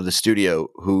head of the studio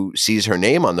who sees her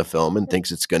name on the film and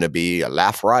thinks it's going to be a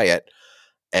laugh riot,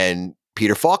 and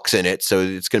Peter Falk's in it. So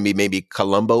it's going to be maybe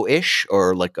Columbo-ish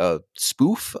or like a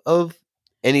spoof of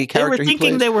any character they were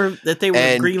thinking he plays. they were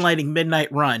greenlighting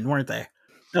Midnight Run, weren't they?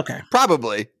 Okay.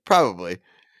 Probably.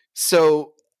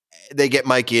 So they get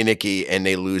Mikey and Nikki and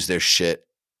they lose their shit.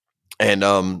 And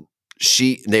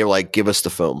they're like, give us the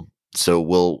film. So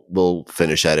we'll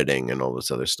finish editing and all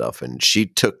this other stuff. And she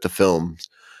took the film,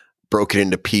 broke it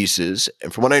into pieces.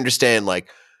 And from what I understand, like,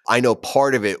 I know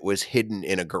part of it was hidden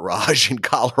in a garage in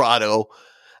Colorado.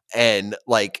 And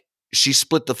like, she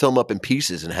split the film up in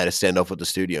pieces and had to stand up with the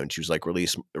studio. And she was like,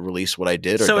 release what I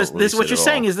did. Or so don't is this release what it you're at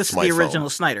saying? all. Is this It's my the original film.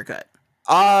 Snyder cut?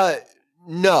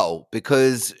 No,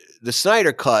 because the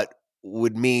Snyder cut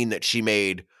would mean that she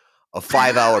made a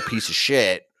 5-hour piece of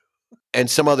shit and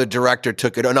some other director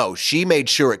took it. Oh, no, she made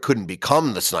sure it couldn't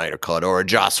become the Snyder cut or a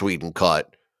Joss Whedon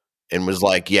cut and was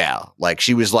like, yeah, like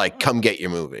she was like, come get your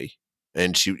movie.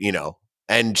 And she,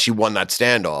 and she won that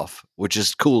standoff, which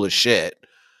is cool as shit.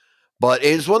 But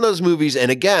it's one of those movies. And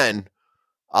again,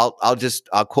 I'll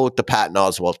quote the Patton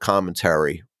Oswalt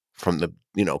commentary from the,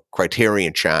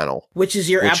 Criterion Channel. Which is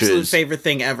your absolute favorite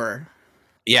thing ever.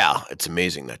 Yeah, it's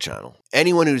amazing, that channel.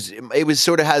 Anyone has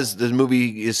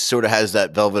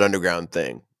that Velvet Underground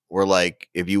thing where like,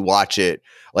 if you watch it,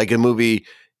 like a movie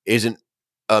isn't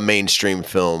a mainstream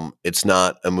film. It's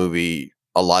not a movie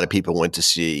a lot of people went to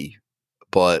see,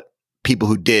 but people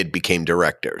who did became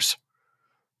directors.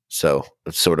 So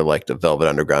it's sort of like the Velvet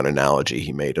Underground analogy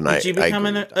he made. And Did you become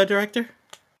a director?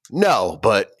 No,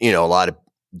 but a lot of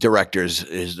directors,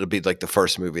 it'll be like the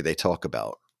first movie they talk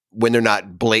about when they're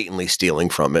not blatantly stealing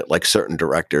from it, like certain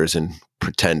directors, and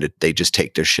pretend that they just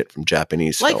take their shit from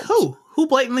Japanese films. Like who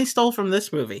blatantly stole from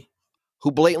this movie?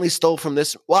 Who blatantly stole from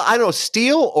this? Well, I don't know,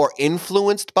 steal or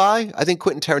influenced by. I think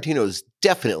Quentin Tarantino is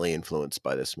definitely influenced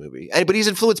by this movie, but he's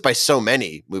influenced by so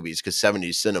many movies because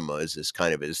 70s cinema is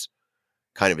kind of his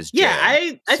jam. Yeah,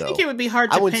 I think it would be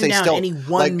hard to pin down any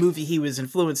one movie he was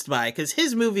influenced by because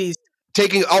his movies.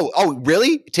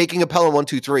 Really? Taking a Pelham 1,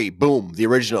 2, 3, boom, the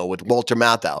original with Walter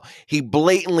Matthau. He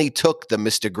blatantly took the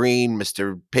Mr. Green,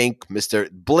 Mr. Pink,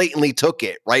 blatantly took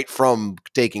it right from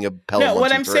Taking a Pelham 1, 2, 3. No,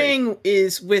 what I'm saying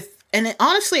is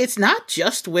honestly, it's not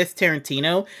just with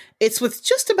Tarantino. It's with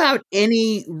just about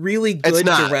any really good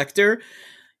director.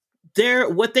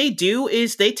 What they do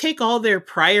is they take all their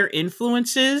prior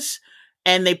influences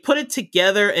and they put it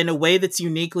together in a way that's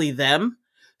uniquely them.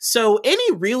 So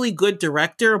any really good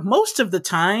director, most of the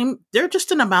time, they're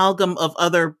just an amalgam of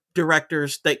other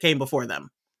directors that came before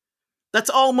them. That's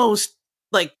almost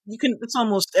it's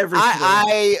almost everything.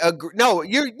 I agree. No,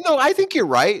 I think you're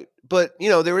right. But,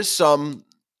 there is some,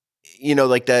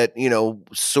 like that,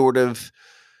 sort of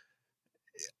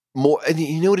more, and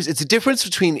it's a difference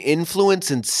between influence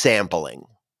and sampling.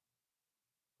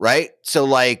 Right? So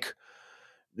like,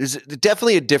 there's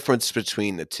definitely a difference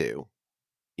between the two.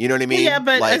 You know what I mean? Yeah,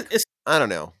 but I don't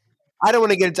know. I don't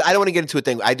want to get into a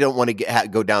thing. I don't want to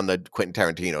go down the Quentin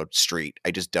Tarantino street.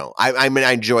 I just don't. I mean,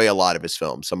 I enjoy a lot of his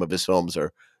films. Some of his films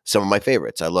are some of my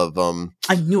favorites. I love.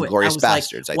 I knew it. Inglourious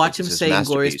Bastards. Like, watch him say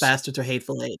Inglourious Bastards or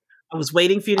Hateful Eight. I was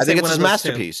waiting for you to say one of those. I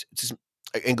think it's his masterpiece.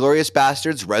 Inglourious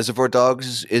Bastards, Reservoir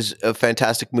Dogs is a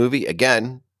fantastic movie.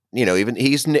 Again, even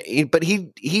but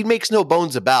he makes no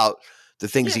bones about the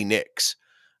things he nicks.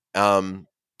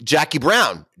 Jackie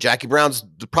Brown. Jackie Brown's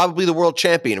probably the world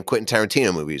champion of Quentin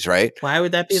Tarantino movies, right? Why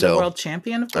would that be the world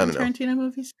champion of Quentin Tarantino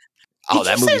movies?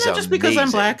 That movie's just because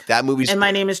I'm black? That movie's and my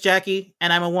name is Jackie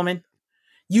and I'm a woman.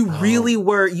 You really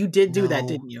were. You did do that,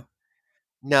 didn't you?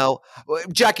 No,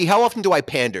 Jackie. How often do I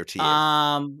pander to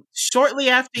you? Shortly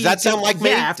after. Does that sound like me?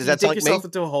 Does that sound like yourself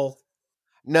into a hole?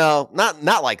 No,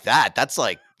 not like that. That's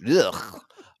like ugh.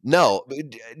 No,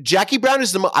 Jackie Brown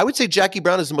is I would say Jackie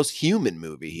Brown is the most human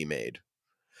movie he made.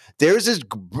 There's this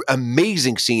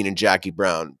amazing scene in Jackie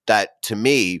Brown that, to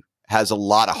me, has a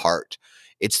lot of heart.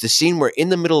 It's the scene where, in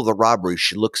the middle of the robbery,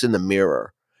 she looks in the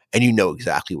mirror, and you know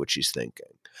exactly what she's thinking.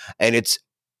 And it's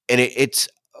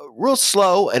real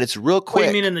slow, and it's real quick. What,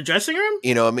 you mean in the dressing room?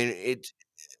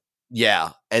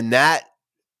 Yeah. And that,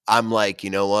 I'm like, you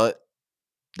know what?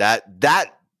 That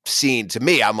scene, to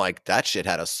me, I'm like, that shit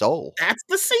had a soul. That's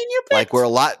the scene you picked? Like, where a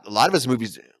lot of his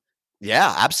movies...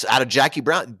 Yeah, out of Jackie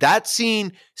Brown. That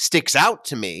scene sticks out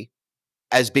to me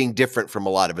as being different from a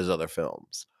lot of his other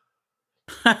films.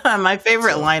 My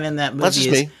favorite So, line in that That's movie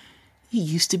just is, me. "He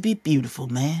used to be beautiful,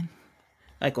 man."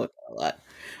 I quote that a lot.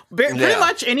 Pretty Yeah.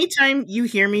 much anytime you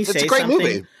hear me It's a say great something,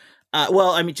 movie.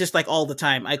 well, I mean, just like all the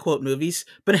time, I quote movies.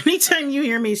 But anytime you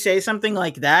hear me say something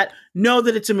like that, know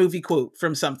that it's a movie quote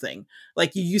from something.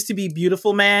 Like, "You used to be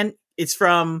beautiful, man," it's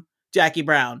from Jackie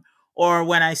Brown. Or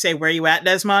when I say, "Where you at,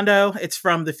 Desmondo?" it's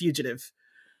from The Fugitive.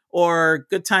 Or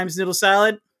 "Good Times Noodle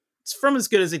Salad," it's from As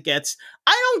Good as It Gets.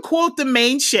 I don't quote the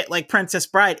main shit like Princess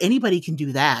Bride. Anybody can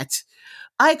do that.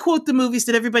 I quote the movies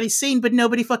that everybody's seen, but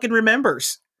nobody fucking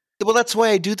remembers. Well, that's why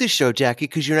I do this show, Jackie,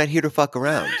 because you're not here to fuck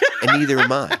around, and neither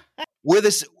am I. We're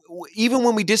this. Even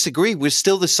when we disagree, we're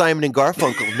still the Simon and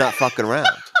Garfunkel of not fucking around.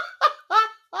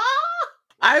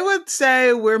 I would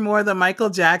say we're more the Michael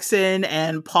Jackson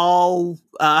and Paul.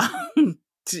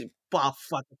 Oh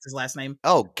fuck, what's his last name?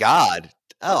 Oh God.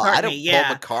 Oh, I McCartney. don't.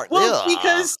 Yeah. Paul McCartney. Well, Ugh.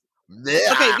 because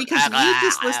you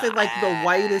just listed like the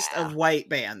whitest of white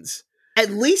bands. At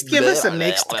least give us a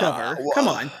mixed cover. Come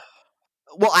on.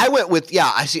 Well, I went with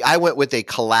I went with a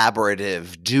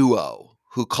collaborative duo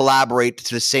who collaborate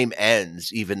to the same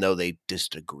ends, even though they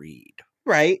disagreed.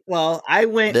 Right. Well, I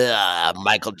went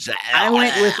Michael Jackson. I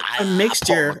went with a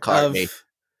mixture Paul of McCartney.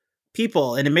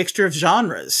 people and a mixture of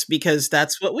genres because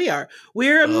that's what we are.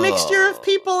 We're a mixture of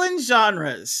people and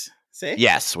genres. See?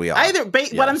 Yes, we are.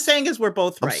 What I'm saying is we're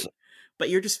both I'm right. But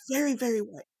you're just very, very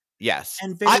white. Yes,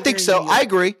 And very, I think very so. New York. I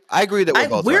agree. I agree that we're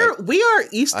both right. We are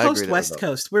East I agree Coast, that West we're both-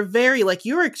 Coast. We're very like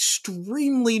you're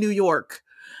extremely New York,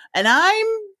 and I'm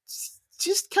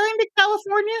just kind of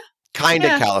California. Kind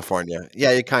of Yeah. California.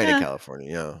 Yeah, you're kind of Yeah.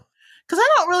 California. Yeah. Because I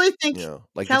don't really think Yeah.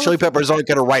 Like the Chili Peppers aren't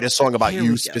going to write a song about Here we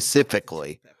you go.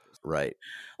 specifically. Right.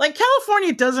 Like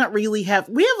California doesn't really have.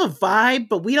 We have a vibe,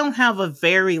 but we don't have a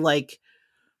very like.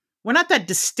 We're not that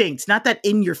distinct, not that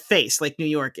in your face like New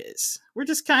York is. We're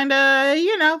just kind of,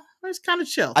 we're just kind of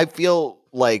chill. I feel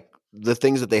like the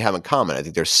things that they have in common, I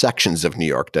think there's sections of New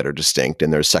York that are distinct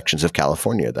and there's sections of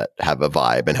California that have a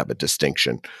vibe and have a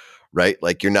distinction, right?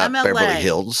 Like you're not I'm LA. Beverly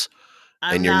Hills.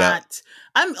 I'm not.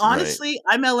 I'm honestly,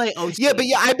 I'm LA OC. Yeah, but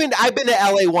yeah, I've been to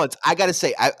LA once. I got to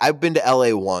say, I've been to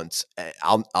LA once.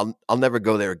 I'll never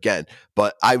go there again,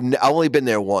 but I've only been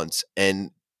there once,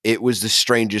 and it was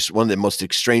one of the most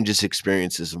strangest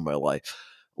experiences of my life.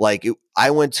 Like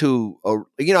I went to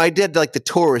I did like the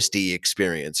touristy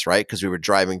experience, right? Because we were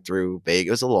driving through Vegas.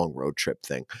 It was a long road trip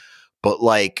thing, but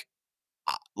like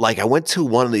I went to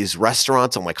one of these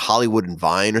restaurants on like Hollywood and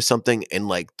Vine or something, and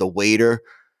like the waiter,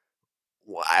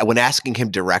 when asking him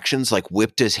directions, like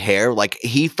whipped his hair, like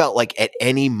he felt like at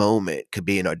any moment could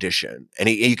be an audition, and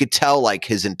you could tell like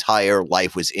his entire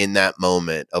life was in that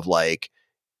moment of like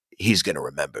he's gonna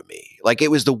remember me. Like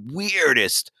it was the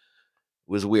weirdest.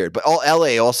 It was weird, but all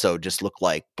LA also just looked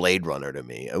like Blade Runner to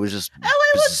me. It was just LA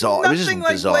was bizarre. nothing It was just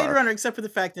like bizarre. Blade Runner, except for the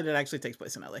fact that it actually takes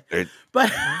place in LA.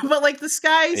 But like the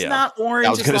sky's Yeah. not orange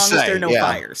was as gonna long as there say, are no yeah.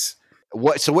 fires.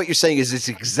 So what you're saying is it's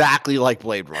exactly like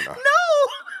Blade Runner. No,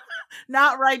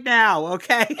 not right now.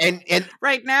 Okay, And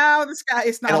right now the sky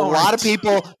is not. and a orange. lot of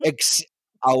people,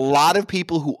 a lot of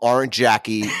people who aren't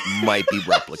Jackie might be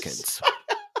replicants.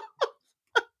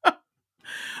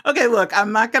 Okay, look,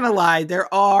 I'm not going to lie.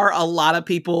 There are a lot of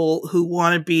people who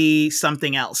want to be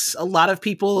something else. A lot of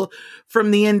people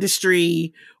from the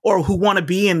industry, or who want to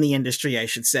be in the industry, I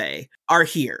should say, are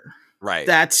here. Right.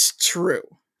 That's true.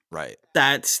 Right.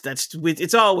 That's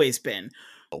it's always been.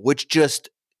 Which just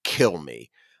kill me.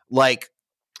 Like,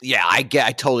 yeah, I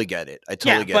totally get it. I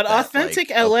totally get but that. authentic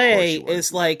Like, of LA course you wanna is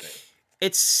be like something.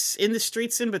 it's in the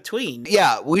streets in between.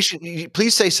 Yeah, we should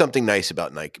please say something nice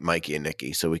about Mikey and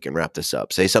Nikki so we can wrap this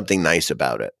up. Say something nice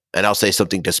about it. And I'll say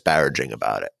something disparaging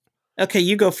about it. Okay,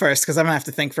 you go first because I'm gonna have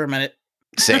to think for a minute.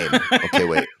 Same. Okay,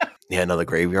 wait. Yeah, another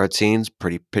graveyard scene's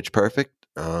pretty pitch perfect.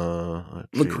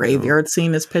 The graveyard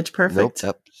scene is pitch perfect.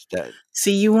 Nope. That,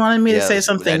 See, you wanted me to say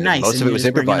something and nice. most and of it you're was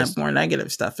just bringing improvised. up more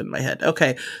negative stuff in my head.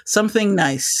 Okay, something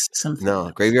nice. Something. No,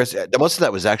 nice. graveyard. Most of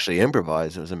that was actually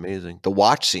improvised. It was amazing. The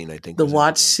watch scene, I think. The was watch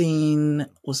improvised. scene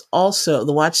was also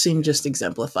the watch scene just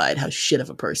exemplified how shit of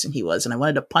a person he was, and I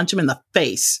wanted to punch him in the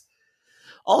face.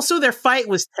 Also, their fight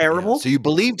was terrible. Yeah, so you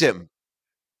believed him.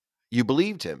 You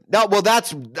believed him. No, well,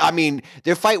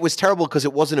 their fight was terrible because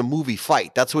it wasn't a movie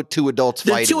fight. That's what two adults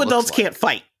The fighting two adults looks like. can't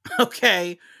fight,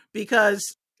 okay?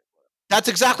 Because That's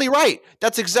exactly right.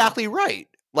 That's exactly right.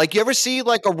 Like, you ever see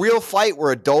like a real fight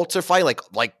where adults are fighting,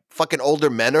 like fucking older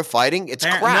men are fighting? It's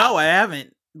crap. no, I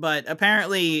haven't. But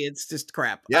apparently, it's just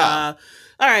crap. Yeah.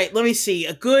 All right. Let me see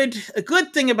a good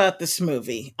thing about this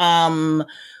movie.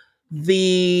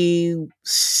 The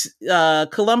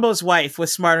Columbo's wife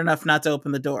was smart enough not to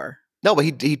open the door. No, but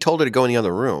he told her to go in the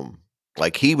other room.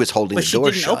 Like he was holding but the she door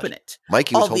didn't shut. open it.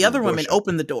 Mikey was All holding the other door women shut.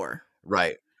 opened the door.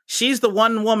 Right. She's the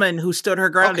one woman who stood her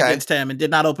ground Okay. against him and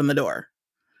did not open the door.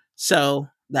 So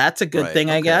that's a good Right, thing,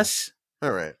 I okay. guess.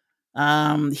 All right.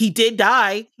 He did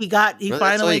die. He Well,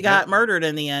 finally like, got yeah. murdered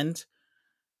in the end.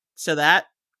 So that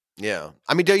Yeah.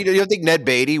 I mean, do you think Ned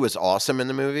Beatty was awesome in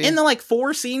the movie? in the like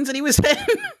 4 scenes that he was in.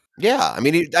 Yeah. I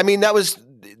mean,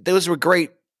 those were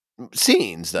great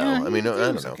scenes, though. Yeah, I mean, I he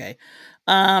don't was know. okay.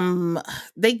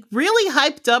 They really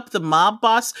hyped up the mob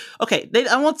boss. Okay,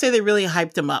 I won't say they really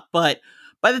hyped him up, but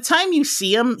by the time you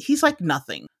see him, he's like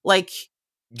nothing. Like,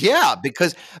 Yeah,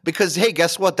 because hey,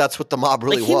 guess what? That's what the mob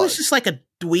really he was. was just like a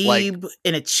dweeb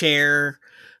in a chair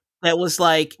that was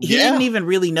like he Yeah. didn't even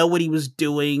really know what he was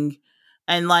doing,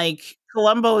 and like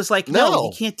Columbo is like, no, No.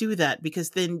 you can't do that because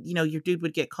then your dude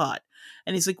would get caught.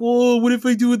 And he's like, well, what if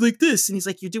I do it like this? And he's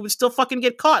like, your dude would still fucking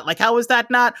get caught. Like, how is that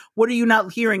not? What are you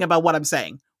not hearing about what I'm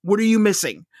saying? What are you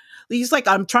missing? He's like,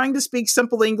 I'm trying to speak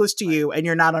simple English to you, and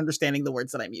you're not understanding the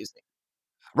words that I'm using.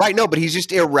 Right, no, but he's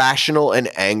just irrational and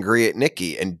angry at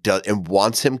Nicky and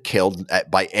wants him killed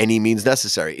by any means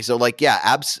necessary. So, like, yeah,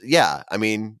 I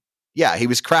mean, yeah, he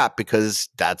was crap because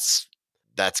that's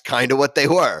kind of what they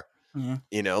were.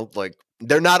 Yeah. Like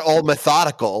they're not all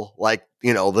methodical, like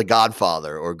The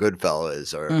Godfather or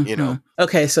Goodfellas or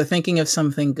Okay, so thinking of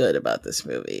something good about this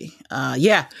movie,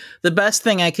 yeah, the best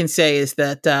thing I can say is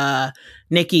that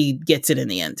Nicky gets it in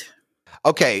the end.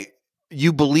 Okay,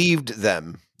 you believed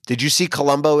them. Did you see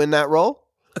Columbo in that role?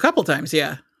 A couple times,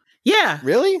 yeah.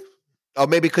 Really? Oh,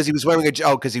 maybe because he was wearing a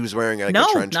trench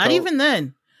coat? Not even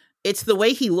then. It's the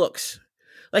way he looks.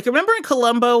 Like, remember in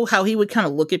Columbo how he would kind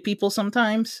of look at people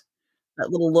sometimes? That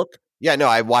little look. Yeah, no,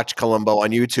 I watch Columbo on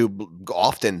YouTube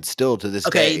often still to this day.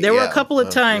 Okay, there were a couple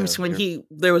of times when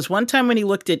there was one time when he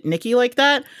looked at Nicky like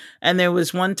that, and there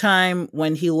was one time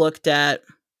when he looked at,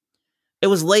 it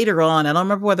was later on, I don't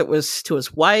remember whether it was to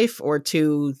his wife or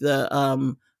to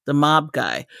the mob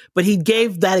guy, but he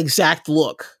gave that exact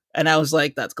look, and I was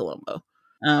like, that's Columbo.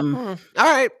 All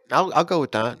right, I'll go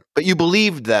with that. But you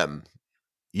believed them.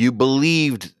 You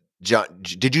believed John.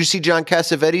 Did you see John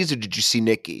Cassavetes or did you see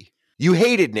Nicky? You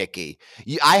hated Nicky.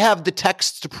 I have the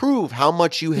texts to prove how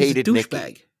much you hated Nicky.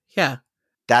 Douchebag. Yeah.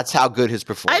 That's how good his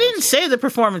performance I didn't say the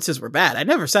performances were bad. I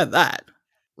never said that.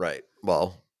 Right.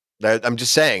 Well, I'm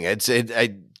just saying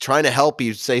I'm trying to help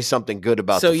you say something good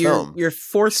about the film. So you're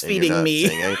force feeding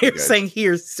me. You're saying,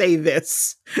 here, say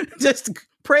this. Just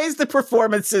praise the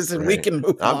performances and we can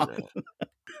move on.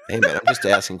 Hey man, I'm just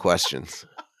asking questions.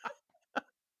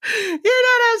 You're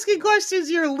not asking questions.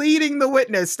 You're leading the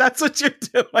witness. That's what you're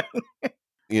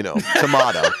doing.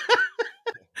 Tomato.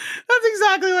 That's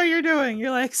exactly what you're doing.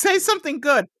 You're like, say something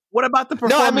good. What about the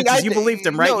performances? No, I mean, you believed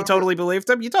him, right? You totally believed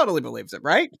him. You totally believed him,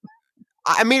 right?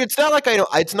 I mean, it's not like I don't.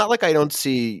 It's not like I don't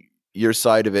see your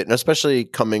side of it, and especially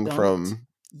coming from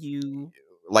you.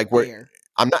 Like where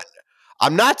I'm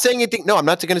not saying anything. No, I'm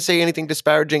not going to say anything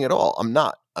disparaging at all. I'm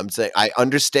not. I'm saying I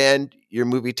understand your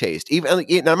movie taste. Even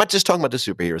I'm not just talking about the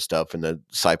superhero stuff and the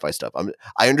sci-fi stuff.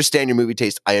 I understand your movie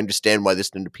taste. I understand why this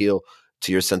didn't appeal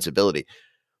to your sensibility.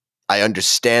 I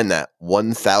understand that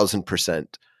 1,000%,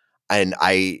 and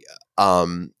I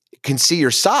can see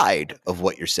your side of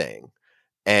what you're saying.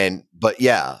 But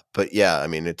yeah, I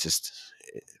mean, it's just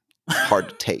hard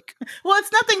to take. Well,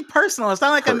 it's nothing personal. It's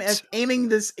not like I'm aiming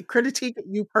this critique at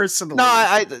you personally. No,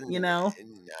 I think you are.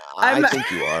 I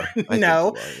think you are.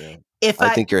 Yeah.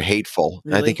 I think you're hateful.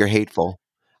 Really? I think you're hateful.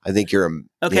 I think you're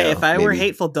okay. If I were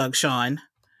hateful, Doug Sean,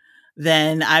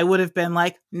 then I would have been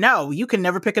like, no, you can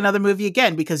never pick another movie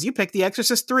again because you picked The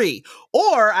Exorcist 3.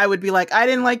 Or I would be like, I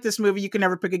didn't like this movie. You can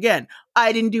never pick again.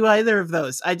 I didn't do either of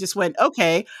those. I just went,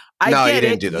 okay, I get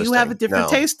it. You have a different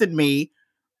taste than me.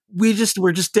 We're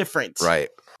just different. Right.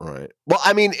 Well,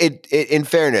 I mean, in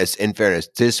fairness,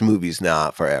 this movie's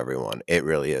not for everyone. It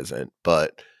really isn't.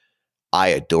 But I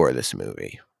adore this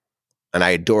movie. And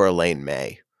I adore Elaine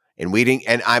May.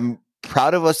 And I'm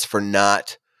proud of us for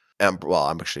not, well,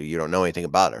 I'm actually, you don't know anything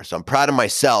about her. So I'm proud of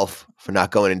myself for not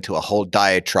going into a whole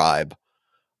diatribe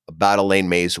about Elaine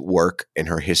May's work and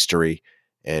her history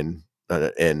and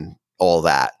all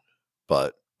that.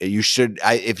 But you should,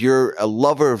 if you're a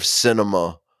lover of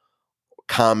cinema,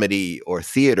 comedy, or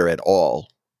theater at all,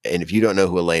 and if you don't know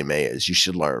who Elaine May is, you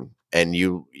should learn. And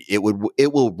it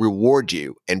will reward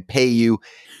you and pay you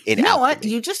in You know alchemy. what?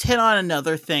 You just hit on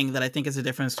another thing that I think is a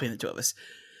difference between the two of us.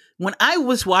 When I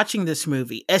was watching this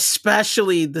movie,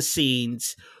 especially the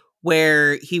scenes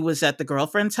where he was at the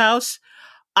girlfriend's house,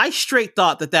 I straight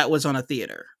thought that was on a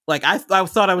theater. Like I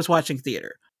thought I was watching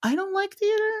theater. I don't like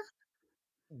theater.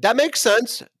 That makes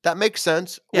sense. That makes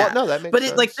sense. Yeah. Well, no, that makes But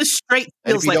sense. it like this straight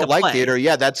And if feels you like don't a like play.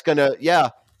 theater, that's gonna,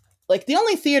 Like the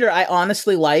only theater I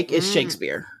honestly like is Mm.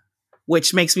 Shakespeare,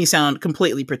 which makes me sound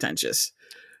completely pretentious,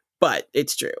 but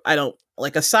it's true. I don't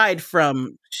like aside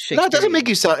from Shakespeare. No, it doesn't make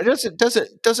you sound.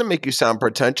 It doesn't make you sound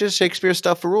pretentious. Shakespeare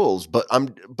stuff rules. But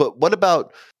what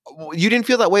about you? Didn't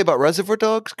feel that way about Reservoir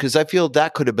Dogs? Because I feel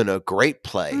that could have been a great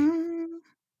play.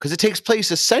 Because it takes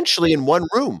place essentially in one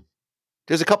room.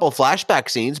 There's a couple of flashback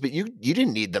scenes, but you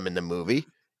didn't need them in the movie.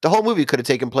 The whole movie could have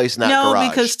taken place in that garage. No,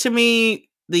 because to me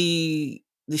the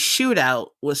shootout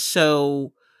was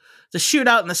so the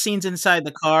shootout and the scenes inside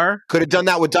the car could have done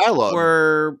that with dialogue.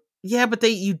 but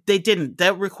they didn't.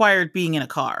 That required being in a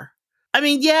car. I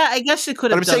mean, yeah, I guess it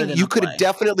could have. But I'm saying you could have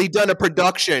definitely done a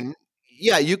production.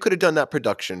 Yeah, you could have done that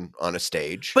production on a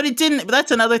stage. But it didn't. But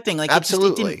that's another thing. Like,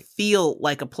 absolutely, it didn't feel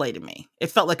like a play to me. It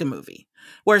felt like a movie.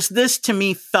 Whereas this, to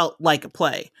me, felt like a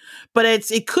play. But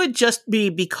it could just be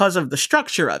because of the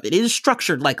structure of it. It is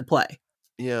structured like a play.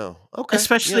 Yeah. Okay.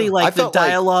 Especially like the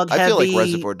dialogue heavy. I feel like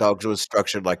Reservoir Dogs was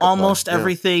structured like a almost play.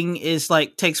 Everything is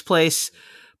like takes place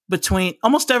between.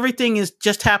 Almost everything is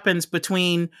just happens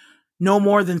between no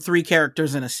more than 3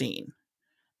 characters in a scene.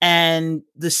 And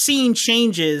the scene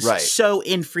changes so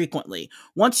infrequently.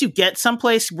 Once you get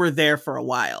someplace, we're there for a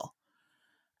while.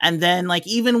 And then, like,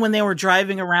 even when they were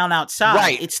driving around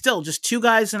outside, it's still just 2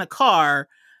 guys in a car.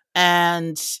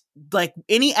 And, like,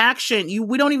 any action,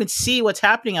 we don't even see what's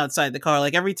happening outside the car.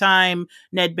 Like, every time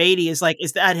Ned Beatty is like,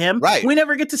 is that him? Right. We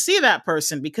never get to see that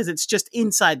person because it's just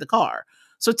inside the car.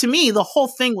 So to me, the whole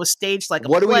thing was staged like a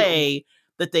play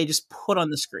that they just put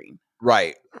on the screen.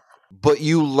 Right. But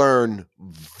you learn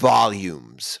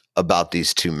volumes about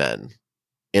these 2 men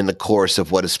in the course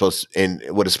of what is supposed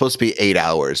to be 8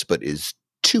 hours, but is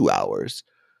 2 hours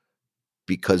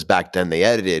because back then they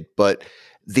edited. But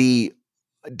the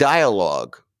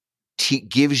dialogue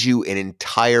gives you an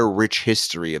entire rich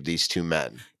history of these 2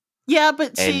 men. Yeah,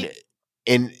 but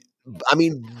and I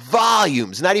mean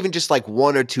volumes, not even just like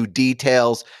 1 or 2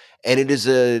 details. And it is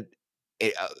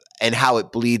and how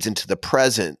it bleeds into the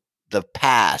present, the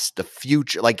past, the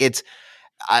future. Like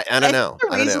I don't know.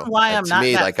 The reason why I'm not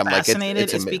that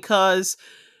fascinated is because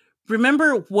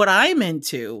remember what I'm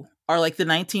into are like the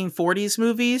 1940s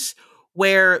movies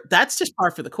where that's just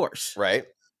par for the course. Right.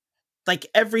 Like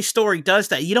every story does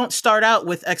that. You don't start out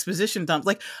with exposition dumps.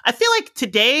 Like I feel like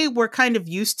today we're kind of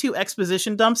used to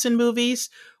exposition dumps in movies,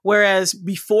 whereas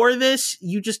before this,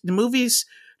 the movies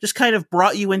just kind of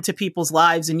brought you into people's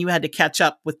lives and you had to catch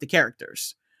up with the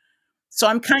characters. So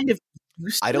I'm kind of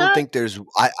used to that. Think there's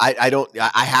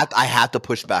I have to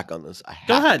push back on this.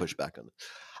 Go ahead. To push back on this.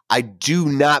 I do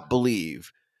not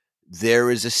believe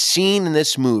there is a scene in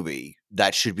this movie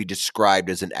that should be described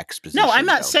as an exposition. No, I'm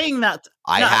not saying that.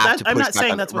 I'm not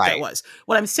saying that's what that was.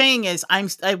 What I'm saying is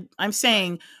I'm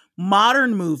saying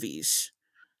modern movies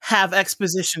have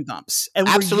exposition dumps, and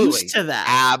we're used to that.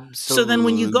 Absolutely. So then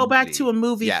when you go back to a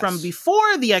movie from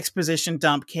before the exposition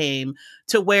dump came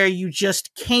to where you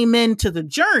just came into the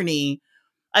journey,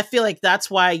 I feel like that's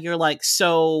why you're like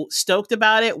so stoked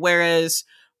about it. Whereas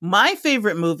my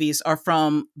favorite movies are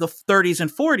from the 30s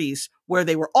and 40s where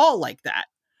they were all like that.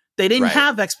 They didn't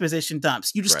have exposition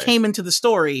dumps. You just came into the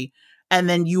story and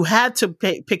then you had to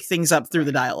pick things up through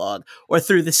the dialogue or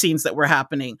through the scenes that were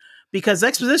happening. Because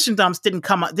exposition dumps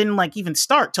didn't like even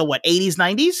start till what, 80s,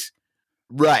 90s?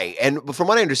 Right. And from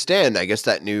what I understand, I guess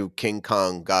that new King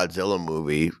Kong Godzilla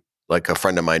movie, like a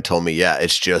friend of mine told me,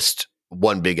 it's just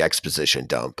one big exposition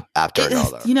dump after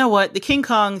another. You know what? The King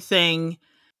Kong thing,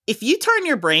 if you turn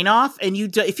your brain off and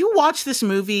if you watch this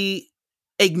movie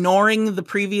ignoring the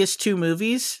previous 2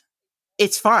 movies,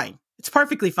 it's fine. It's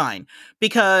perfectly fine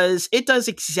because it does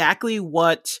exactly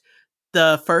what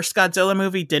the first Godzilla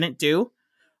movie didn't do,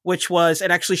 which was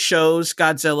it actually shows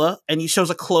Godzilla and he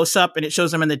shows a close-up and it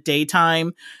shows him in the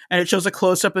daytime and it shows a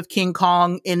close-up of King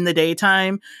Kong in the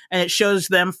daytime and it shows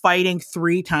them fighting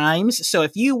 3 times. So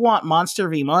if you want monster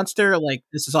v monster, like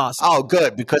this is awesome. Oh,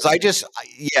 good. Because I just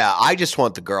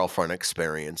want the girlfriend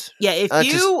experience. Yeah.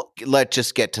 Let's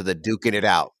just get to the duking it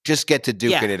out. Just get to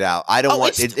duking it out. I don't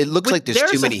want it. It looks like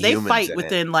there's too many humans. They fight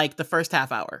within like the first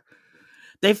half hour.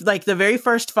 They've like the very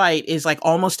first fight is like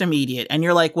almost immediate. And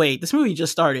you're like, wait, this movie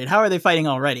just started. How are they fighting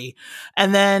already?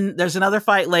 And then there's another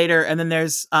fight later. And then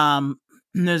there's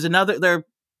another, there are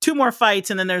 2 more fights.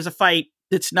 And then there's a fight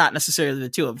that's not necessarily the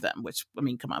 2 of them, which, I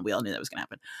mean, come on, we all knew that was going to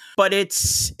happen. But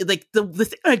it's like the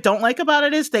thing I don't like about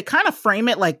it is they kind of frame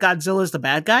it like Godzilla's the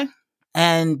bad guy.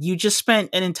 And you just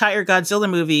spent an entire Godzilla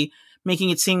movie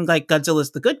making it seem like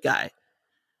Godzilla's the good guy.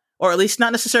 Or at least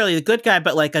not necessarily the good guy,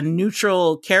 but like a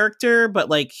neutral character.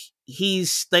 But like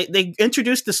they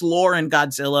introduced this lore in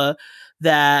Godzilla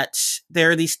that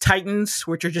there are these titans,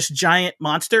 which are just giant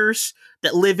monsters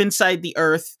that live inside the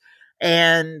earth.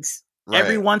 And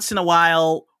every once in a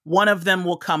while, one of them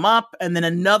will come up and then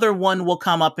another one will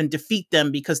come up and defeat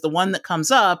them, because the one that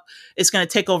comes up is going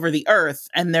to take over the earth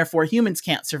and therefore humans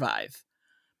can't survive.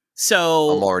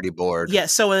 So I'm already bored. Yeah.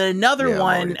 So in another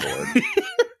one,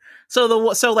 so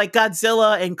like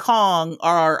Godzilla and Kong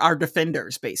are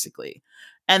defenders basically.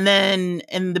 And then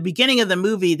in the beginning of the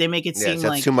movie, they make it seem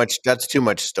like that's too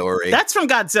much story. That's from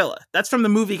Godzilla. That's from the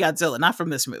movie Godzilla, not from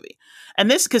this movie. And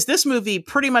because this movie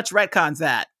pretty much retcons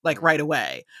that like right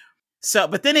away. So,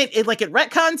 but then it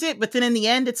retcons it, but then in the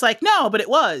end, it's like, no, but it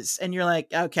was. And you're like,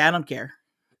 okay, I don't care.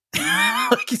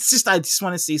 Like, it's just, I just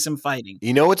want to see some fighting.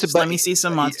 You know what's let me see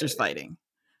some monsters fighting.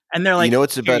 And they're like, you know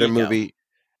what's a better movie? Go.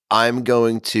 I'm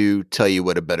going to tell you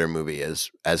what a better movie is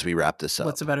as we wrap this up.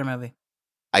 What's a better movie?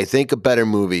 I think a better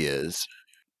movie is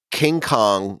King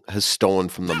Kong has stolen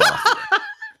from the mafia.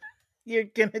 You're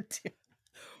gonna do.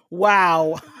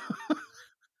 Wow.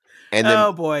 And then,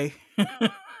 oh boy.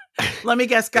 Let me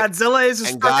guess. Godzilla is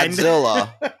his friend.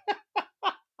 Godzilla.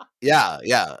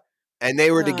 Yeah. And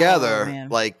they were together,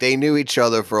 like they knew each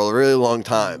other for a really long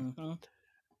time.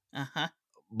 Mm-hmm. Uh-huh.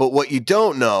 But what you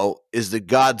don't know is that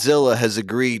Godzilla has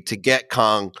agreed to get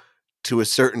Kong to a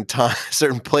certain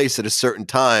place at a certain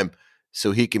time,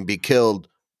 so he can be killed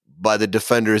by the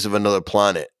defenders of another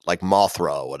planet, like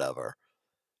Mothra or whatever.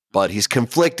 But he's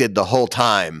conflicted the whole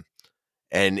time.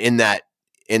 And in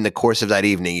the course of that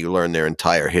evening, you learn their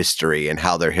entire history and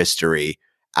how their history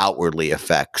outwardly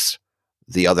affects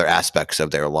the other aspects of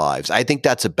their lives. I think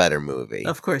that's a better movie.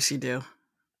 Of course you do.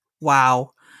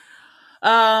 Wow.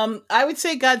 I would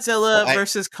say Godzilla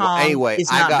versus Kong is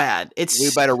not bad.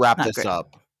 We better wrap this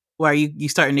up. Well, are you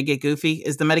starting to get goofy?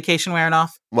 Is the medication wearing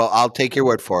off? Well, I'll take your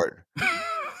word for it.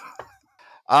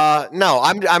 No,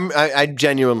 I'm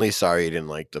genuinely sorry you didn't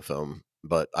like the film,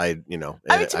 but to be fair,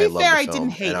 I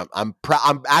didn't hate it. I'm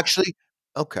actually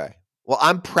okay. Well,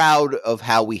 I'm proud of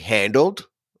how we handled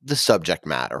the subject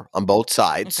matter on both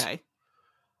sides. Okay.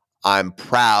 I'm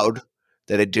proud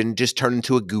that it didn't just turn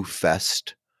into a goof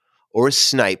fest or a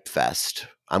snipe fest.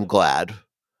 I'm glad.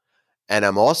 And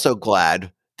I'm also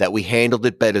glad that we handled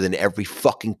it better than every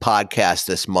fucking podcast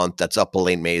this month that's up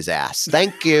Elaine May's ass.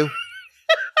 Thank you.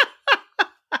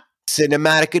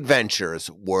 Cinematic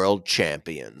Adventures World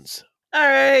Champions. All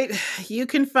right. You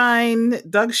can find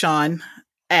Doug Sean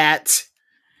at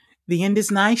The End Is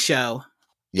Nigh Show.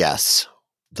 Yes.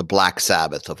 The Black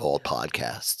Sabbath of all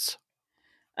podcasts.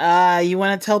 You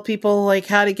want to tell people like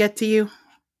how to get to you,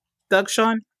 Doug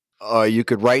Sean? You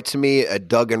could write to me at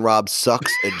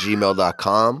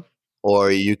dougandrobsucks@gmail.com,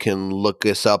 or you can look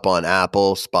us up on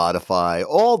Apple, Spotify,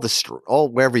 all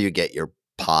wherever you get your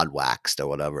pod waxed or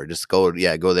whatever. Just go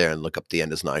there and look up The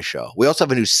End Is Nigh Show. We also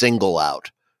have a new single out,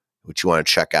 which you want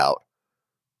to check out,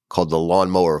 called The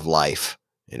Lawnmower of Life,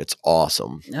 and it's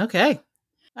awesome. Okay.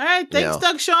 All right. Thanks,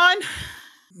 Doug Sean.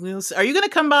 Are you going to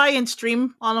come by and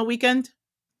stream on a weekend?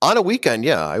 On a weekend,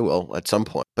 yeah, I will at some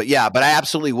point. But I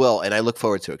absolutely will, and I look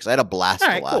forward to it because I had a blast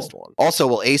the last one. Also,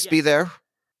 will Ace be there?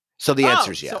 So the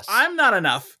answer is yes. So I'm not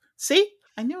enough. See?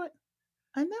 I knew it.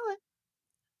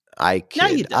 I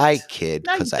kid. I kid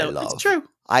because I love. It's true.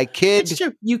 I kid. It's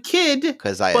true. You kid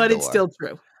because I but adore. It's still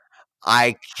true.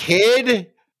 I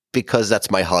kid because that's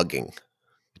my hugging.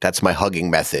 That's my hugging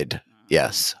method.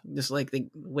 Yes. Just like the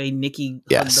way Nikki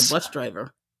hugged the bus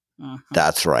driver. Uh-huh.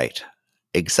 That's right.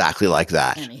 Exactly like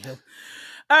that. Anywho.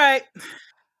 All right.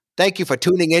 Thank you for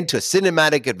tuning in to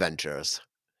Cinematic Adventures.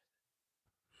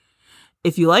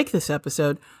 If you like this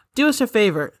episode, do us a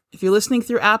favor. If you're listening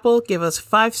through Apple, give us a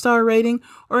 5-star rating,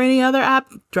 or any other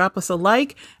app, drop us a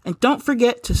like, and don't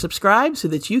forget to subscribe so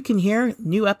that you can hear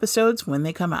new episodes when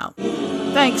they come out.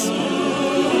 Thanks.